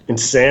just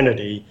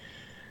insanity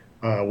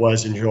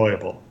was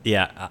enjoyable.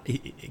 Yeah.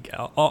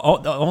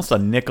 Almost a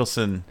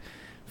Nicholson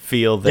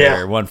feel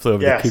there. One Flew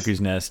Over the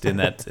Cuckoo's Nest in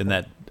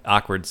that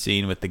awkward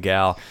scene with the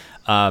gal.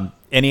 And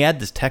he had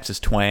this Texas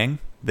twang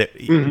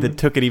that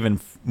took it even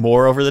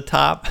more over the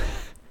top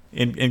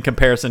in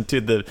comparison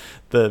to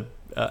the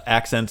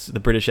accents, the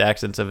British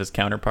accents of his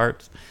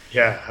counterparts.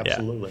 Yeah,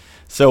 absolutely. Yeah.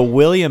 So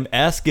William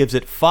S. gives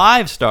it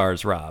 5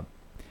 stars, Rob,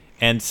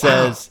 and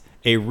says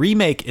a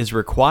remake is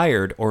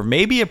required, or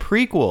maybe a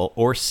prequel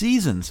or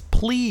seasons,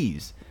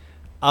 please.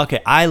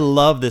 Okay, I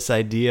love this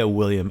idea,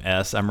 William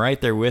S. I'm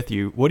right there with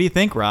you. What do you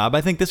think, Rob?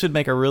 I think this would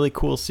make a really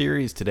cool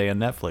series today on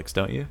Netflix,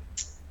 don't you?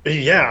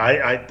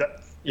 Yeah,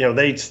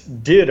 they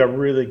did a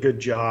really good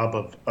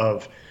job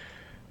of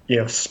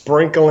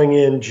sprinkling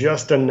in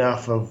just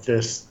enough of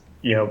this,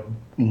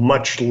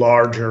 much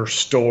larger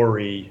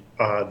story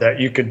that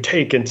you could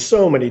take in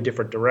so many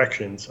different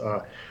directions.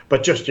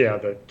 But just,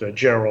 the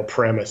general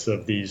premise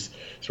of these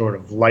sort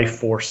of life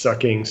force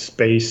sucking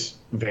space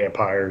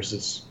vampires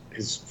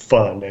is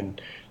fun,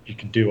 and you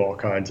can do all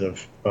kinds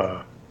of,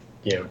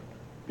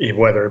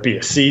 whether it be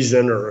a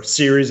season or a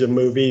series of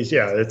movies.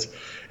 Yeah,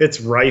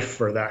 it's rife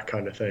for that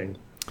kind of thing.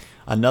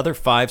 Another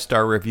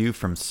 5-star review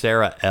from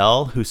Sarah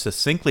L., who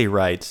succinctly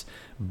writes,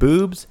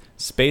 boobs,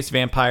 space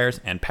vampires,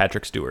 and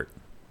Patrick Stewart.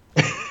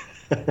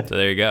 So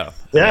there you go.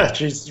 Yeah,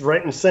 she's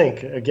right in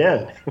sync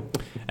again.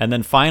 And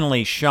then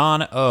finally,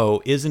 Sean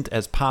O. isn't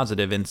as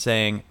positive in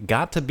saying,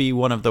 got to be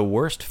one of the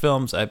worst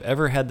films I've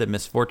ever had the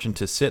misfortune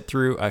to sit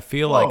through. I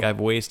feel like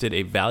I've wasted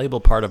a valuable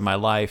part of my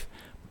life,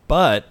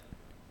 but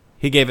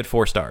he gave it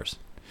 4 stars.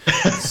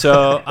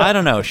 So I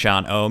don't know,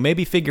 Sean O.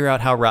 Maybe figure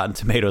out how Rotten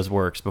Tomatoes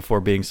works before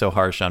being so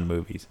harsh on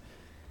movies.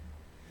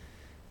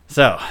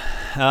 So,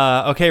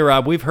 okay,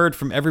 Rob, we've heard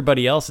from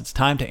everybody else. It's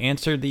time to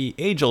answer the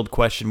age-old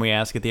question we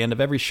ask at the end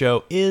of every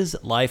show. Is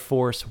Life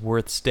Force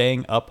worth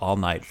staying up all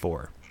night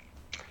for?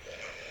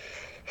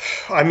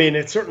 I mean,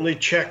 it certainly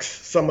checks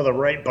some of the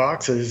right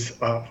boxes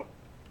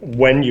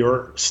when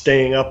you're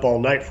staying up all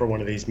night for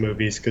one of these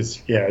movies.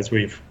 Because, as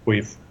we've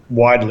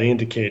widely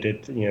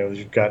indicated,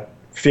 you've got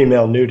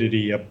female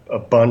nudity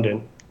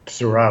abundant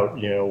throughout,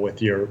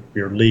 with your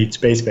lead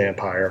space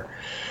vampire.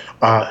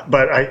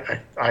 But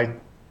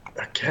I'm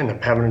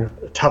having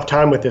a tough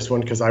time with this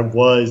one because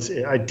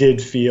I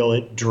did feel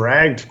it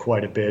dragged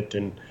quite a bit,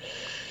 and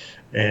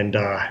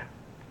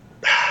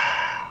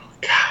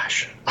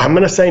gosh, I'm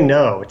gonna say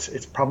no.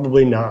 It's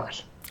probably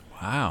not.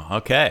 Wow.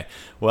 Okay.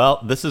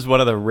 Well, this is one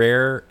of the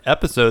rare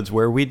episodes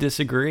where we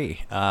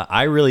disagree.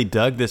 I really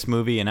dug this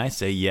movie, and I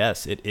say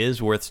yes, it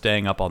is worth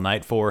staying up all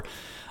night for.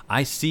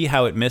 I see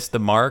how it missed the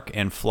mark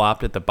and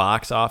flopped at the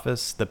box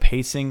office. The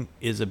pacing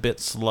is a bit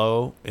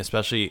slow,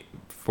 especially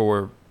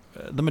for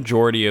the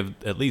majority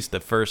of at least the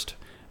first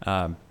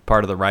part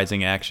of the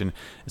Rising action,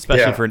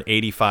 especially for an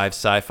 85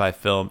 sci-fi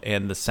film,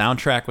 and the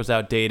soundtrack was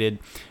outdated.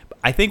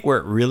 I think where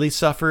it really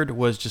suffered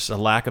was just a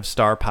lack of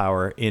star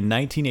power. In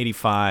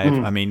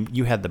 1985, I mean,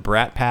 you had the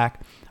Brat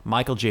Pack,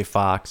 Michael J.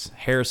 Fox,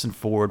 Harrison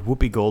Ford,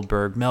 Whoopi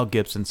Goldberg, Mel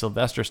Gibson,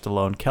 Sylvester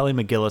Stallone, Kelly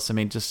McGillis. I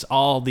mean, just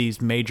all these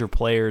major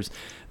players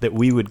that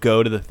we would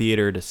go to the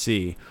theater to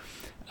see.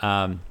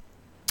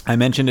 I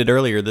mentioned it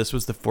earlier, this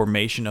was the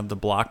formation of the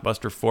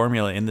blockbuster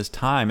formula in this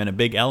time, and a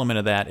big element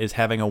of that is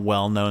having a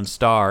well-known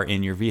star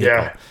in your vehicle.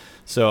 Yeah.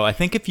 So I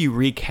think if you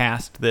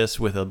recast this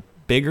with a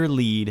bigger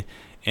lead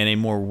and a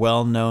more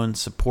well-known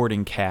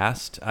supporting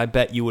cast, I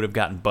bet you would have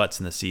gotten butts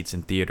in the seats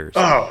in theaters.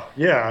 Oh,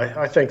 yeah,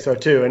 I think so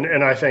too.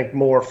 And I think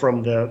more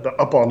from the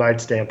up all night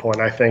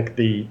standpoint, I think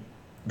the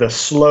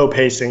slow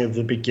pacing of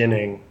the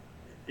beginning,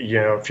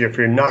 if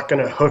you're not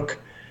going to hook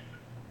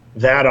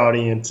that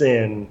audience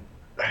in,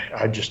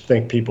 I just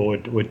think people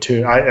would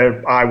tune.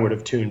 I would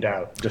have tuned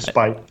out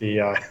despite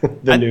the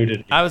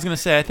nudity. I was going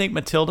to say, I think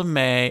Matilda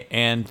May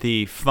and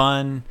the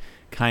fun,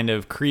 kind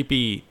of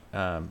creepy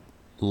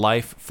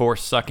life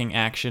force sucking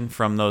action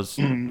from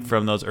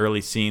those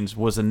early scenes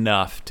was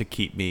enough to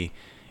keep me.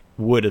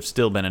 Would have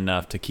still been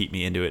enough to keep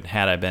me into it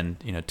had I been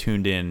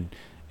tuned in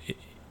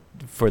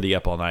for the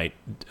up all night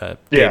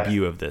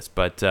debut of this.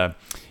 But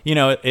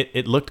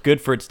it looked good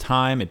for its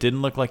time. It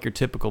didn't look like your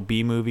typical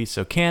B movie.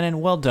 So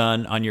Cannon, well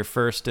done on your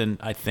first and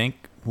I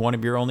think one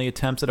of your only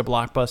attempts at a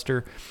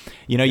blockbuster.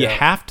 You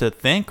have to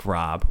think,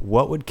 Rob,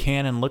 what would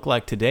Cannon look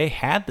like today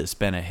had this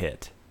been a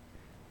hit?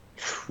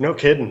 No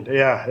kidding.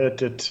 Yeah,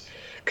 it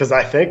because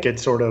I think it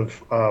sort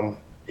of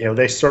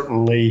they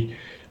certainly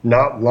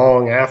not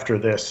long after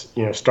this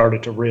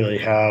started to really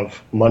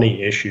have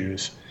money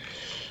issues.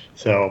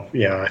 So,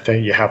 I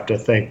think you have to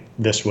think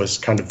this was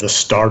kind of the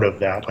start of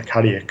that. Like,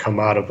 how do you come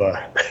out of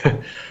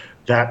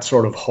that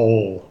sort of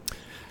hole?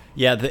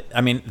 Yeah,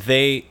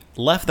 they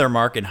left their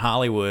mark in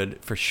Hollywood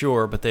for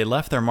sure, but they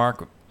left their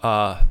mark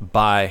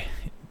by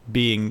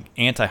being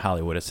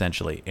anti-Hollywood,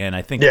 essentially. And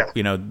I think,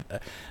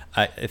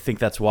 I think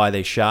that's why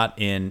they shot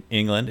in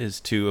England, is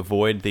to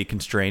avoid the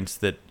constraints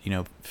that,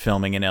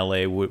 filming in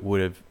LA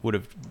would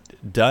have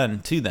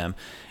done to them.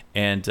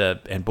 And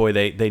boy,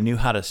 they knew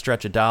how to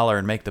stretch a dollar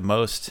and make the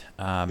most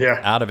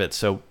out of it.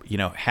 So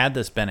had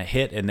this been a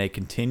hit and they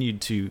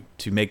continued to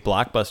make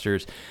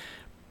blockbusters,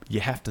 you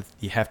have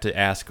to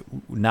ask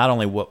not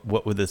only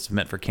what would this have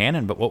meant for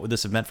Cannon, but what would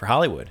this have meant for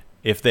Hollywood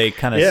if they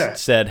kind of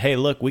said, hey,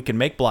 look, we can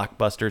make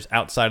blockbusters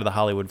outside of the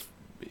Hollywood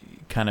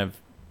kind of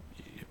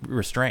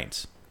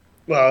restraints.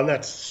 Well, and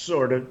that's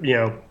sort of,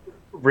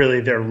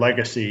 really their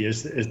legacy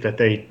is that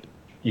they,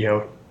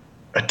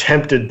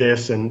 attempted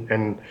this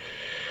and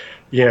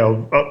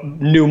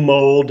new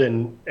mold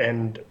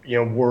and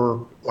were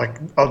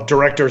like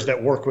directors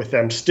that work with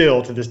them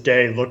still to this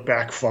day look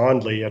back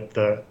fondly at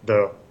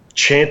the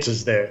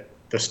chances that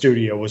the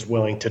studio was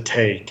willing to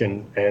take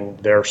and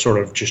their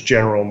sort of just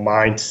general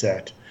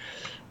mindset.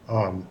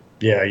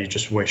 You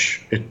just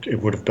wish it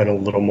would have been a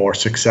little more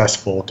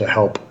successful to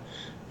help,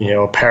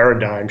 a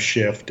paradigm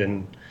shift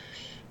and,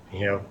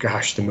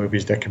 the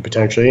movies that could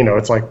potentially,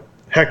 it's like,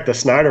 heck, the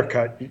Snyder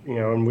Cut,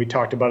 and we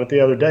talked about it the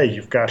other day.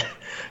 You've got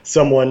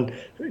someone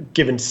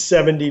given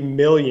 $70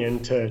 million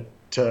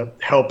to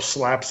help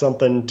slap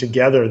something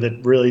together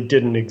that really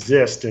didn't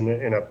exist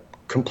in a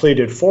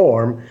completed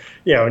form,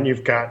 and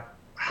you've got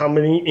how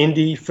many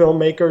indie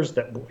filmmakers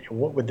that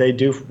what would they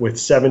do with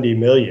 $70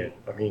 million?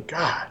 I mean,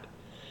 God.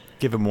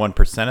 Give them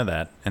 1% of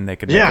that, and they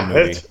could make a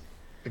movie.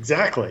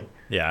 Exactly.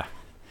 Yeah.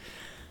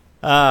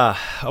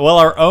 Well,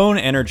 our own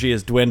energy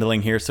is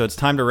dwindling here, so it's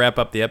time to wrap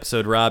up the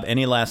episode. Rob,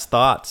 any last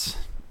thoughts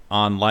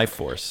on Life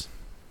Force?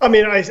 I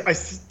mean, I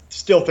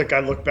still think I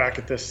look back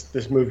at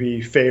this movie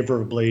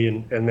favorably,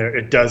 and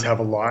it does have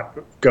a lot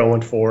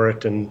going for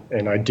it, and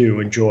I do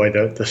enjoy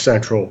the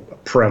central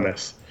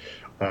premise.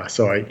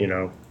 So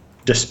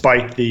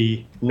despite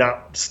the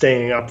not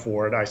staying up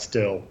for it, I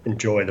still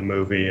enjoy the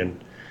movie,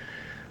 and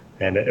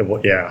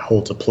it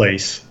holds a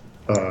place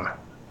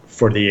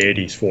for the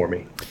 80s for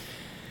me.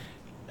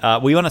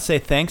 We want to say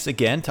thanks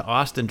again to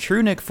Austin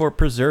Trunick for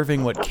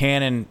preserving what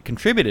Cannon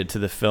contributed to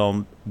the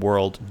film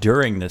world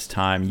during this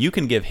time. You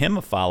can give him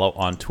a follow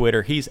on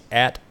Twitter. He's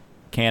at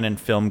Cannon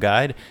Film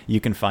Guide.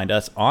 You can find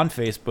us on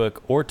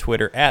Facebook or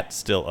Twitter at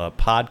Still a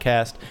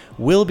Podcast.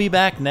 We'll be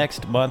back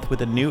next month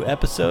with a new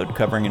episode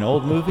covering an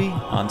old movie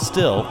on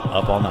Still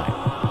Up All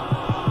Night.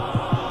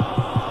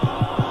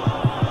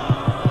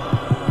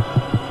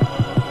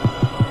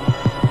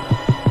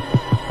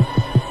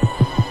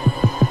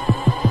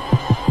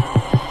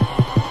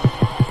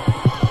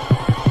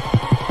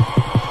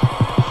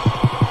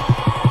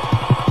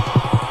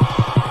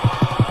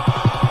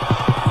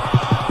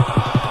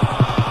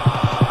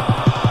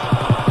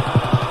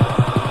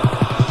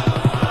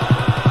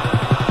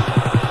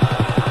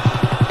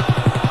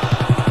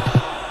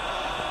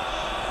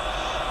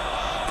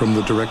 From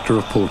the director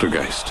of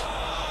Poltergeist,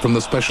 from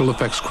the special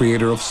effects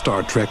creator of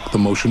Star Trek, the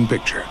motion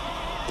picture,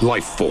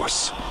 Life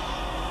Force.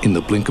 In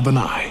the blink of an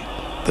eye,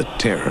 the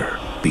terror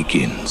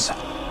begins.